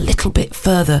just a little bit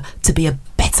further to be a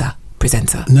better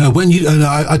presenter? No, when you,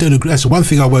 I don't agree. That's one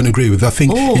thing I won't agree with. I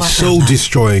think it's soul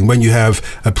destroying when you have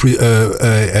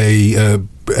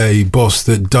a boss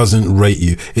that doesn't rate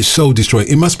you. It's soul destroying.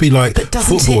 It must be like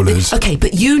footballers. Okay,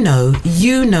 but you know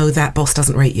that boss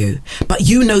doesn't rate you, but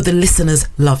you know the listeners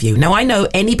love you. Now I know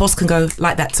any boss can go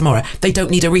like that tomorrow. They don't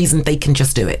need a reason, they can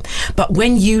just do it. But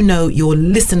when you know your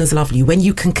listeners love you, when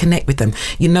you can connect with them,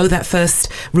 you know that first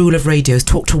rule of radio is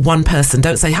talk to one person.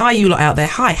 Don't say, hi you lot out there,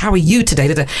 hi, how are you today?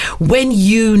 When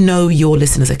you know your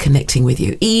listeners are connecting with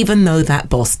you, even though that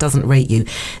boss doesn't rate you,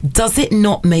 does it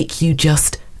not make you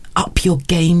just up your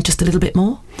game just a little bit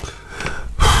more?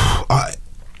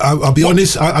 I'll be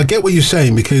honest, I get what you're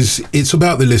saying, because it's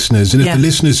about the listeners, and if the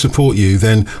listeners support you,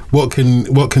 then what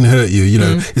can hurt you? You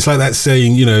know, it's like that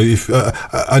saying, you know, if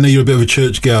I know you're a bit of a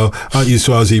church girl, aren't you,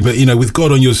 Swazi? But you know, with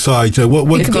God on your side, you know,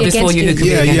 what if God is for you, who can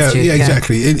be against you? Yeah,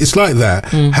 exactly. It's like that.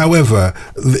 However,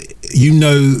 you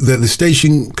know that the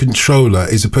station controller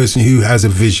is a person who has a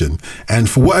vision, and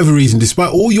for whatever reason,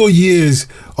 despite all your years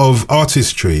of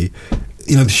artistry,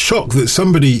 you know, the shock that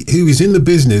somebody who is in the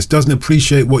business doesn't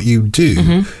appreciate what you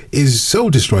do is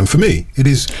soul destroying for me. It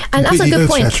is, and that's a good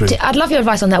point. I'd love your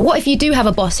advice on that. What if you do have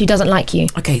a boss who doesn't like you?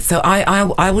 Okay, so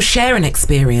I will share an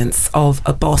experience of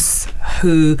a boss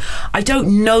who I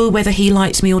don't know whether he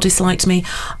liked me or disliked me,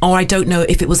 or I don't know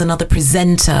if it was another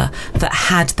presenter that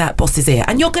had that boss's ear.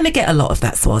 And you're going to get a lot of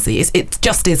that, Swazi. It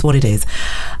just is what it is.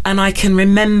 And I can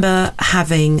remember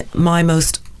having my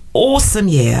most awesome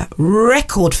year,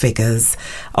 record figures.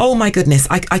 Oh my goodness,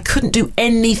 I couldn't do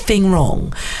anything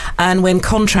wrong. And when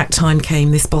contract time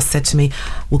came, this boss said to me,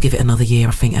 we'll give it another year,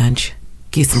 I think, Ange.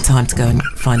 Give you some time to go and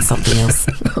find something else.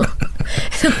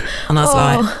 And I was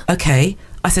like, okay.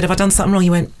 I said, have I done something wrong? He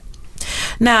went,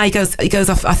 nah. He goes,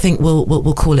 I think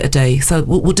we'll call it a day. So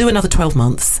we'll do another 12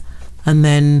 months. And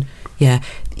then, yeah,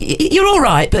 you're all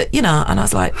right, but, you know, and I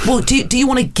was like, well, do you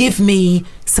want to give me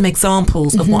some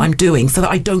examples of what I'm doing so that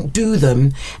I don't do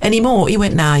them anymore? He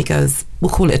went, nah. He goes,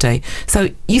 we'll call it a day. So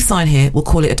you sign here, we'll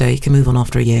call it a day. You can move on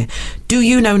after a year. Do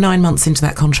you know 9 months into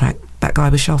that contract, that guy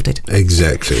was shafted?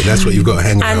 Exactly. That's what you've got to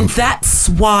hang around and for. That's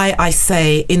why I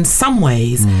say, in some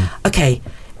ways, okay,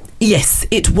 yes,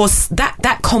 it was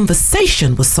that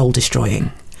conversation was soul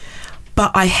destroying.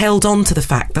 But I held on to the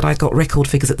fact that I'd got record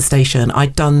figures at the station.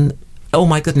 I'd done, oh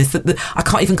my goodness, I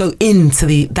can't even go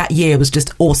into that year was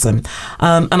just awesome.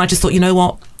 And I just thought, you know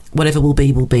what, whatever will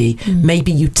be, will be.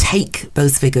 Maybe you take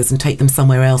those figures and take them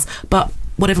somewhere else, but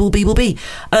whatever will be, will be.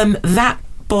 That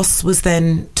boss was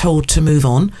then told to move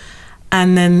on.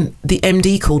 And then the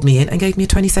MD called me in and gave me a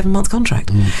 27-month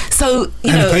contract. So,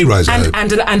 you know, a pay rise,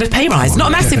 and a pay rise. Not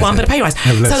a massive one, but a pay rise.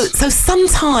 So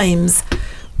sometimes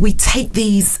we take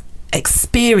these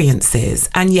experiences,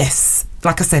 and yes,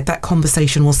 like I said, that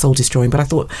conversation was soul destroying, but I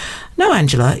thought, no,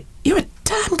 Angela, you're a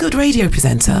damn good radio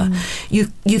presenter.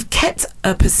 You've kept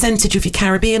a percentage of your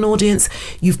Caribbean audience,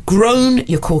 you've grown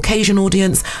your Caucasian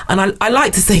audience, and I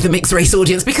like to say the mixed race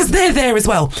audience because they're there as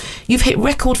well. You've hit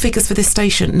record figures for this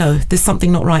station. No, there's something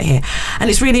not right here. And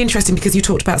it's really interesting because you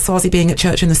talked about Swazi being at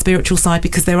church and the spiritual side,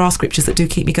 because there are scriptures that do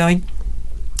keep me going.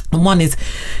 And one is,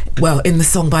 well, in the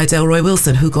song by Delroy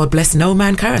Wilson, who God bless, no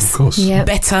man curse. Of course. Yep.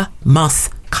 Better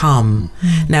must come.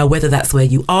 Now, whether that's where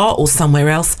you are or somewhere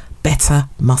else, better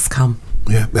must come.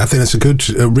 Yeah, I think that's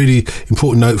a really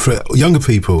important note for younger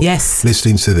people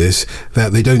listening to this,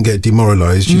 that they don't get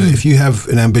demoralised. You know, if you have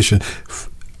an ambition,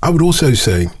 I would also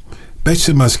say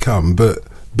better must come, but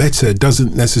better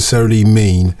doesn't necessarily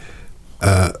mean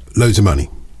loads of money.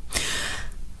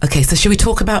 Okay, so should we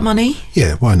talk about money?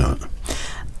 Yeah, why not?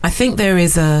 I think there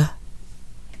is I'm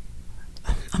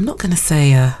not going to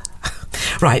say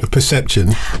right. A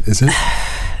perception, is it?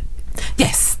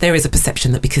 Yes, there is a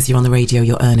perception that because you're on the radio,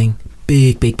 you're earning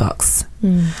big bucks.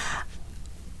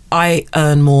 I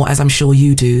earn more, as I'm sure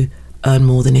you do, earn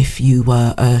more than if you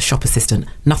were a shop assistant.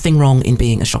 Nothing wrong in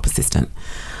being a shop assistant.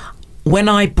 When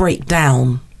I break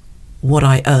down what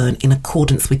I earn in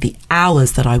accordance with the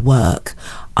hours that I work,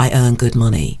 I earn good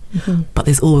money. But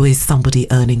there's always somebody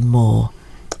earning more.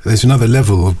 There's another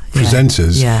level of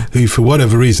presenters who, for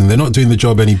whatever reason, they're not doing the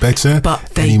job any better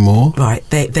anymore. Right.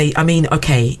 They. I mean,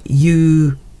 okay,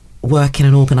 you work in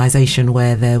an organisation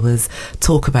where there was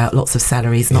talk about lots of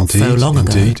salaries not so long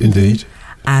ago. Indeed.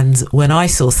 And when I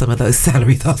saw some of those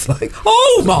salaries, I was like,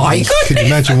 oh my goodness. Can you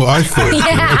imagine what I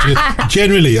thought?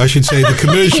 Generally, I should say the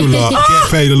commercial lot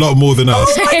get paid a lot more than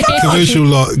us. The commercial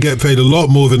lot get paid a lot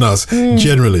more than us,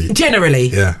 generally. Generally.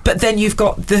 Yeah. But then you've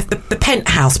got the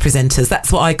penthouse presenters.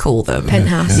 That's what I call them.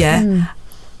 Penthouse. Yeah.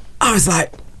 I was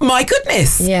like, my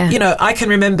goodness. Yeah. You know, I can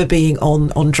remember being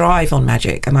on Drive on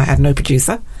Magic, and I had no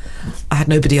producer. I had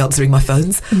nobody answering my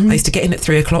phones. I used to get in at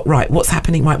 3:00. Right, what's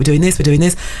happening? Right, we're doing this.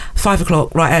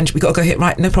 5:00. Right, Ange, we got to go here.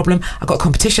 Right, no problem. I've got a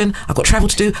competition. I've got travel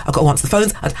to do. I've got to answer the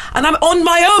phones. And I'm on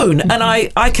my own. And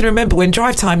I can remember when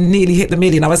Drive Time nearly hit the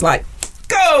million, I was like,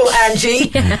 go,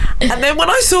 Angie. And then when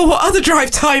I saw what other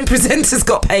Drive Time presenters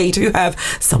got paid, who have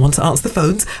someone to answer the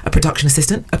phones, a production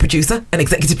assistant, a producer, an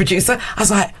executive producer, I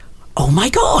was like, oh my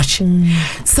gosh.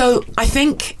 So I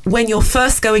think when you're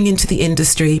first going into the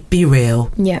industry, be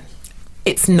real. Yeah.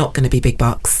 It's not going to be big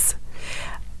bucks.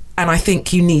 And I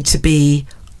think you need to be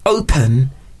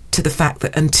open to the fact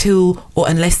that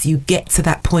unless you get to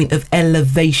that point of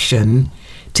elevation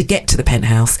to get to the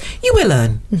penthouse, you will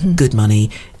earn good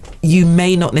money. You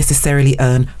may not necessarily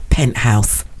earn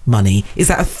penthouse money. Is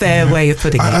that a fair way of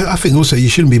putting it? I think also you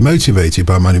shouldn't be motivated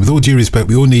by money. With all due respect,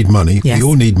 we all need money. Yes. We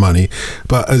all need money.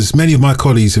 But as many of my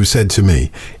colleagues have said to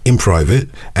me in private,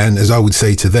 and as I would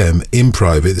say to them in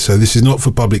private, so this is not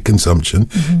for public consumption.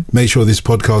 Make sure this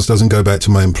podcast doesn't go back to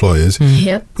my employers.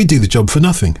 Yep. We do the job for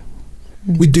nothing.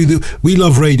 We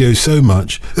love radio so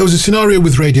much. There was a scenario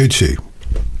with Radio 2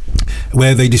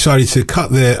 where they decided to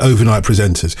cut their overnight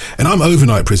presenters. And I'm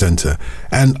overnight presenter.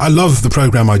 And I love the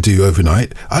programme I do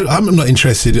overnight. I'm not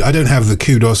interested. I don't have the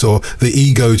kudos or the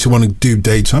ego to want to do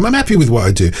daytime. I'm happy with what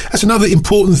I do. That's another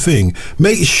important thing.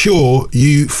 Make sure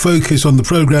you focus on the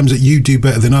programmes that you do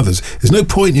better than others. There's no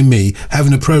point in me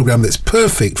having a programme that's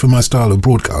perfect for my style of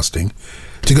broadcasting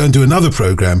to go and do another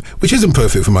programme which isn't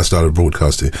perfect for my style of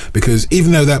broadcasting, because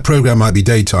even though that programme might be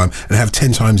daytime and have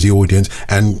 10 times the audience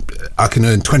and I can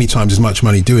earn 20 times as much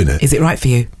money doing it. Is it right for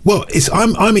you? Well,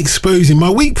 I'm exposing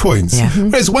my weak points. Yeah.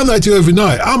 Whereas one that I do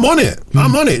overnight, I'm on it.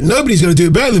 I'm on it. Nobody's going to do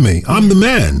it better than me. I'm the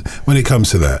man when it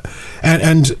comes to that.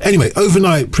 And anyway,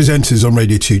 overnight presenters on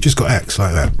Radio 2 just got axed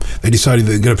like that. They decided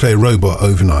that they're going to play a robot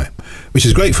overnight, which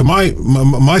is great for my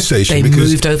station. They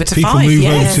because moved over to people 5, move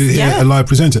over to hear a live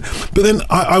presenter. But then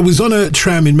I was on a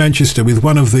tram in Manchester with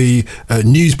one of the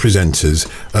news presenters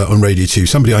on Radio 2,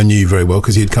 somebody I knew very well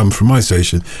because he had come from my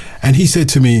station, and he said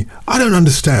to me, I don't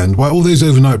understand why all those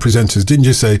overnight presenters didn't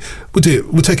just say,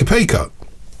 we'll take a pay cut.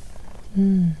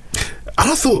 And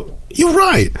I thought, you're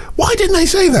right. Why didn't they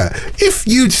say that? If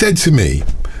you'd said to me,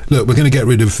 look, we're going to get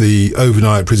rid of the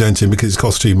overnight presenting because it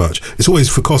costs too much. It's always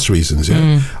for cost reasons,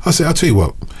 yeah? I say, I'll tell you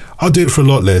what, I'll do it for a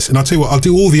lot less. And I'll tell you what, I'll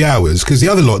do all the hours because the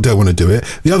other lot don't want to do it.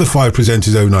 The other 5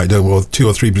 presenters overnight don't, or 2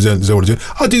 or 3 presenters don't want to do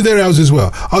it. I'll do their hours as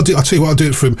well. I'll tell you what, I'll do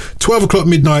it from 12 o'clock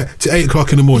midnight to 8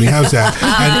 o'clock in the morning. How's that?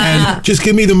 and just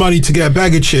give me the money to get a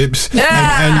bag of chips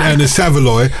and a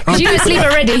Savaloy. You were asleep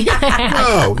already.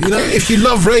 No, if you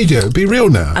love radio, be real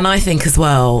now. And I think as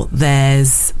well,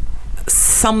 there's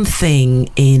something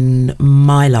in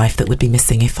my life that would be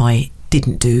missing if I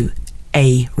didn't do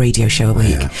a radio show a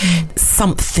week.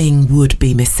 Something would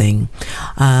be missing.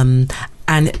 And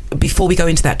before we go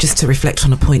into that, just to reflect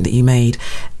on a point that you made,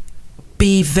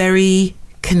 be very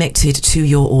connected to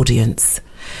your audience.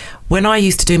 When I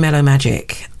used to do Mellow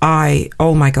Magic,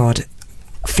 oh my God,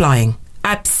 flying.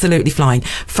 Absolutely flying.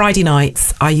 Friday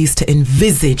nights, I used to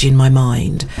envisage in my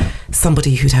mind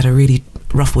somebody who'd had a really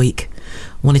rough week,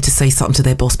 wanted to say something to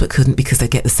their boss but couldn't because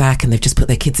they'd get the sack and they've just put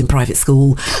their kids in private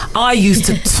school. I used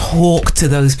to talk to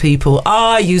those people.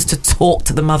 I used to talk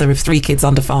to the mother of 3 kids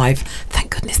under 5.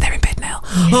 Thank goodness they're in bed now.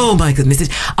 Yeah. Oh my goodness.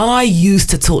 I used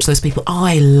to talk to those people.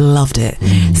 I loved it.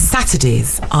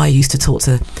 Saturdays, I used to talk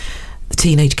to the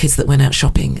teenage kids that went out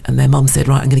shopping and their mum said,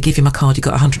 right, I'm going to give you my card, you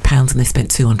got £100, and they spent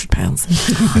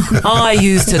 £200. I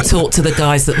used to talk to the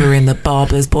guys that were in the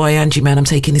barbers. Boy, Angie, man, I'm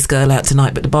taking this girl out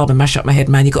tonight, but the barber mashed up my head,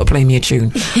 man, you got to play me a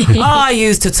tune. I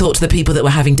used to talk to the people that were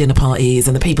having dinner parties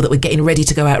and the people that were getting ready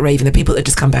to go out raving, the people that had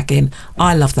just come back in.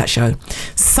 I loved that show.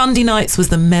 Sunday nights was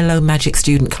the Mellow Magic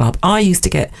Student Club. I used to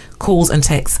get calls and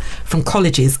texts from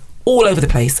colleges all over the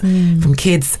place, from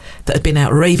kids that had been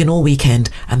out raving all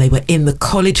weekend and they were in the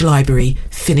college library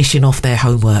finishing off their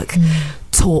homework.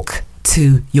 Talk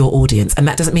to your audience, and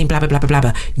that doesn't mean blabber blabber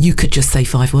blabber. You could just say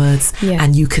 5 words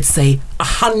and you could say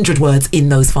 100 words in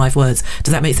those 5 words.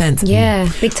 Does that make sense?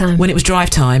 Yeah, big time. When it was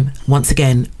drive time, once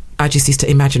again, I just used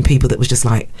to imagine people that was just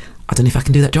like, I don't know if I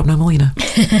can do that job no more,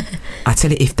 I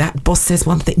tell you, if that boss says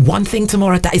one thing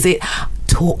tomorrow, that is it.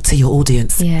 talk to your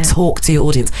audience. Yeah. Talk to your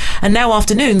audience. And now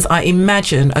afternoons, I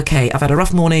imagine, okay, I've had a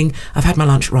rough morning, I've had my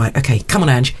lunch, right, okay, come on,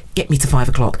 Ange, get me to 5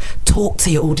 o'clock. Talk to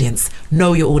your audience.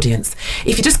 Know your audience.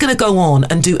 If you're just going to go on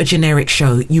and do a generic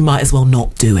show, you might as well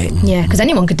not do it. Yeah, because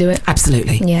anyone could do it.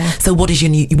 Absolutely. Yeah. So what is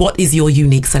your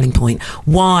unique selling point?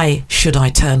 Why should I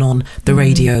turn on the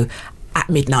radio at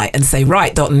midnight and say,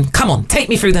 right, Dotun, come on, take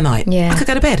me through the night? Yeah. I could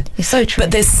go to bed. It's so true.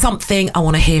 But there's something I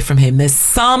want to hear from him. There's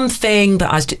something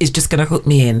that is just going to hook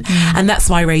me in. And that's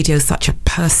why radio is such a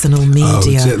personal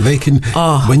media. They can,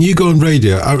 when you go on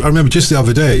radio, I remember just the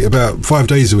other day, about 5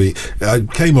 days a week, I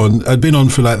came on, I'd been on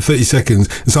for like 30 seconds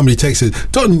and somebody texted,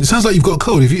 Dotun, it sounds like you've got a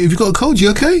cold. Have you got a cold? You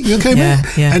okay? You okay, man?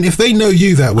 Yeah. And if they know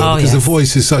you that well, because the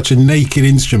voice is such a naked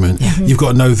instrument, you've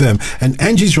got to know them. And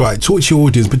Angie's right, talk to your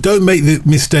audience, but don't make the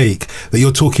mistake that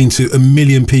you're talking to a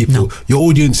million people. No. Your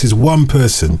audience is one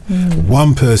person.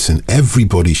 One person.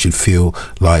 Everybody should feel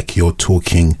like you're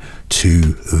talking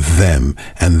to them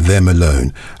and them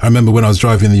alone. I remember when I was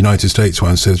driving in the United States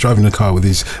once, I was driving a car with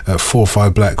these 4 or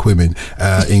 5 black women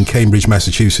in Cambridge,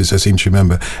 Massachusetts, I seem to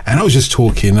remember. And I was just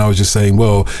talking, I was just saying,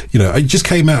 well, I just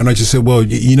came out and I just said, well,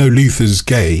 Luther's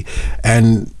gay.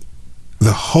 And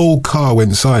the whole car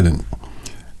went silent.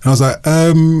 And I was like,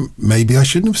 maybe I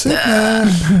shouldn't have said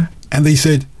that. And they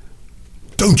said,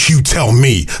 don't you tell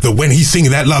me that when he's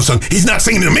singing that love song, he's not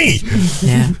singing to me.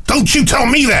 Yeah. Don't you tell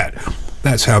me that.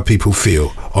 That's how people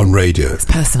feel on radio. It's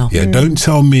personal. Yeah, don't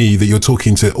tell me that you're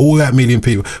talking to all that million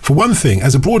people. For one thing,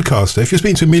 as a broadcaster, if you're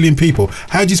speaking to a million people,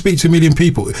 how do you speak to a million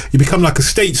people? You become like a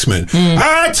statesman.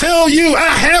 I tell you, I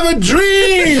have a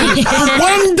dream.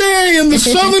 One day in the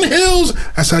Southern Hills.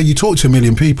 That's how you talk to a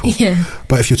million people. Yeah.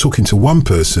 But if you're talking to one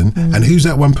person, and who's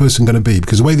that one person going to be?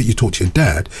 Because the way that you talk to your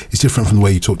dad is different from the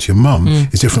way you talk to your mum.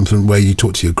 It's different from the way you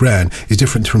talk to your gran. It's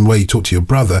different from the way you talk to your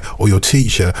brother or your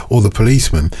teacher or the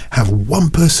policeman. Have one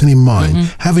person in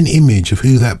mind. Have an image of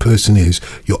who that person is.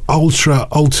 Your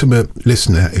ultimate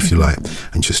listener, if you like,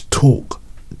 and just talk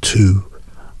to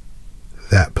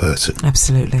that person.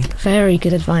 Absolutely. Very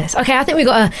good advice. Okay, I think we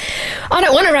got I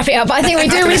don't want to wrap it up, but I think we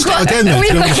do. We've got. Again, then,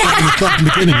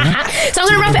 So I'm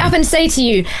going to wrap it up and say to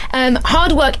you,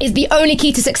 hard work is the only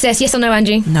key to success. Yes or no,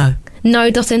 Angie? No. No,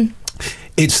 Dotun?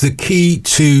 It's the key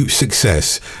to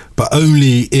success, but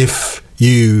only if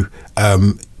you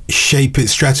shape it,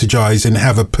 strategize, and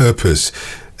have a purpose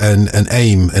and an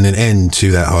aim and an end to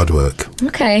that hard work.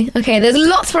 Okay. There's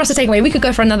lots for us to take away. We could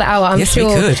go for another hour, I'm sure.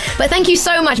 Yes, we could. But thank you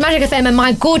so much, Magic FM and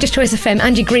my gorgeous Choice FM,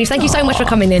 Angie Greaves. Thank you so much for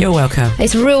coming in. You're welcome.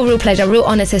 It's a real pleasure, real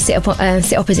honour to sit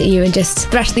opposite you and just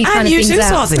thrash these kind of things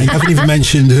out. You haven't even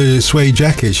mentioned her suede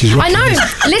jacket. She's rocking. I know.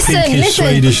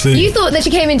 Listen. You thought that she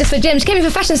came in just for gems. She came in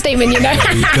for fashion statement,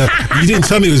 You didn't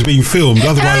tell me it was being filmed.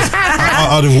 Otherwise,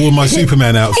 I'd have worn my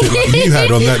Superman outfit like you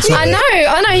had on that time. I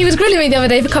know. He was grilling me the other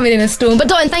day for coming in a storm. But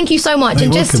Dotun, thank you so much.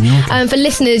 And just for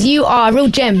listeners, you are a real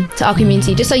gem to our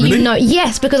community. Just so you know,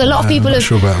 yes, because a lot of people are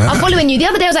following you. The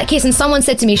other day I was at Kiss and someone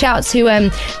said to me, shouts to I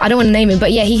don't want to name him,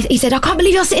 but yeah, he said, I can't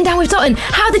believe you're sitting down with Dotun.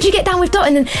 How did you get down with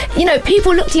Dotun? And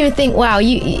people look to you and think, wow,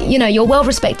 you're well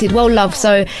respected, well loved.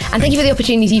 So, and thank you for the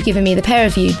opportunities you've given me. The pair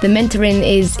of you, the mentoring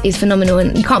is phenomenal,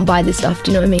 and you can't buy this stuff.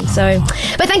 Do you know what I mean? So,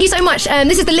 but thank you so much.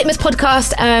 This is the Litmus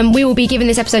podcast. We will be giving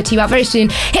this episode to you out very soon.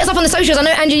 Hit us up on the socials. I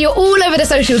know, Andrew, you're all over the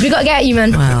socials. We got to get at you,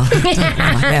 man. Well,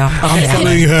 I'm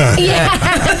following her. Yeah.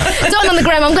 Dotun on the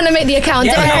gram. I'm going to make the account.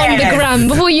 Dotun on the gram.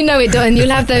 Before you know it, Dotun, you'll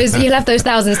have those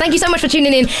thousands. Thank you so much for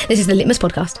tuning in. This is the Litmus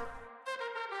podcast.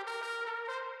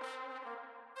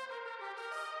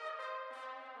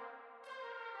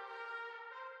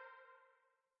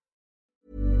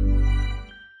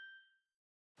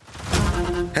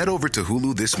 Head over to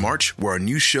Hulu this March, where our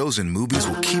new shows and movies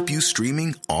will keep you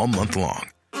streaming all month long.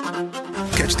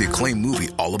 Catch the acclaimed movie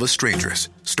All of Us Strangers,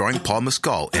 starring Paul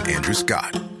Mescal and Andrew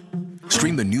Scott.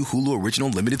 Stream the new Hulu original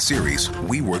limited series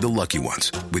We Were the Lucky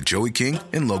Ones with Joey King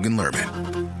and Logan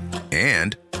Lerman.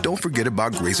 And don't forget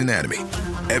about Grey's Anatomy.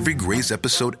 Every Grey's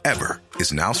episode ever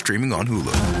is now streaming on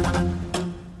Hulu.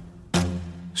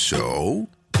 So,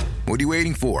 what are you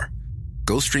waiting for?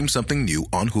 Go stream something new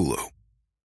on Hulu.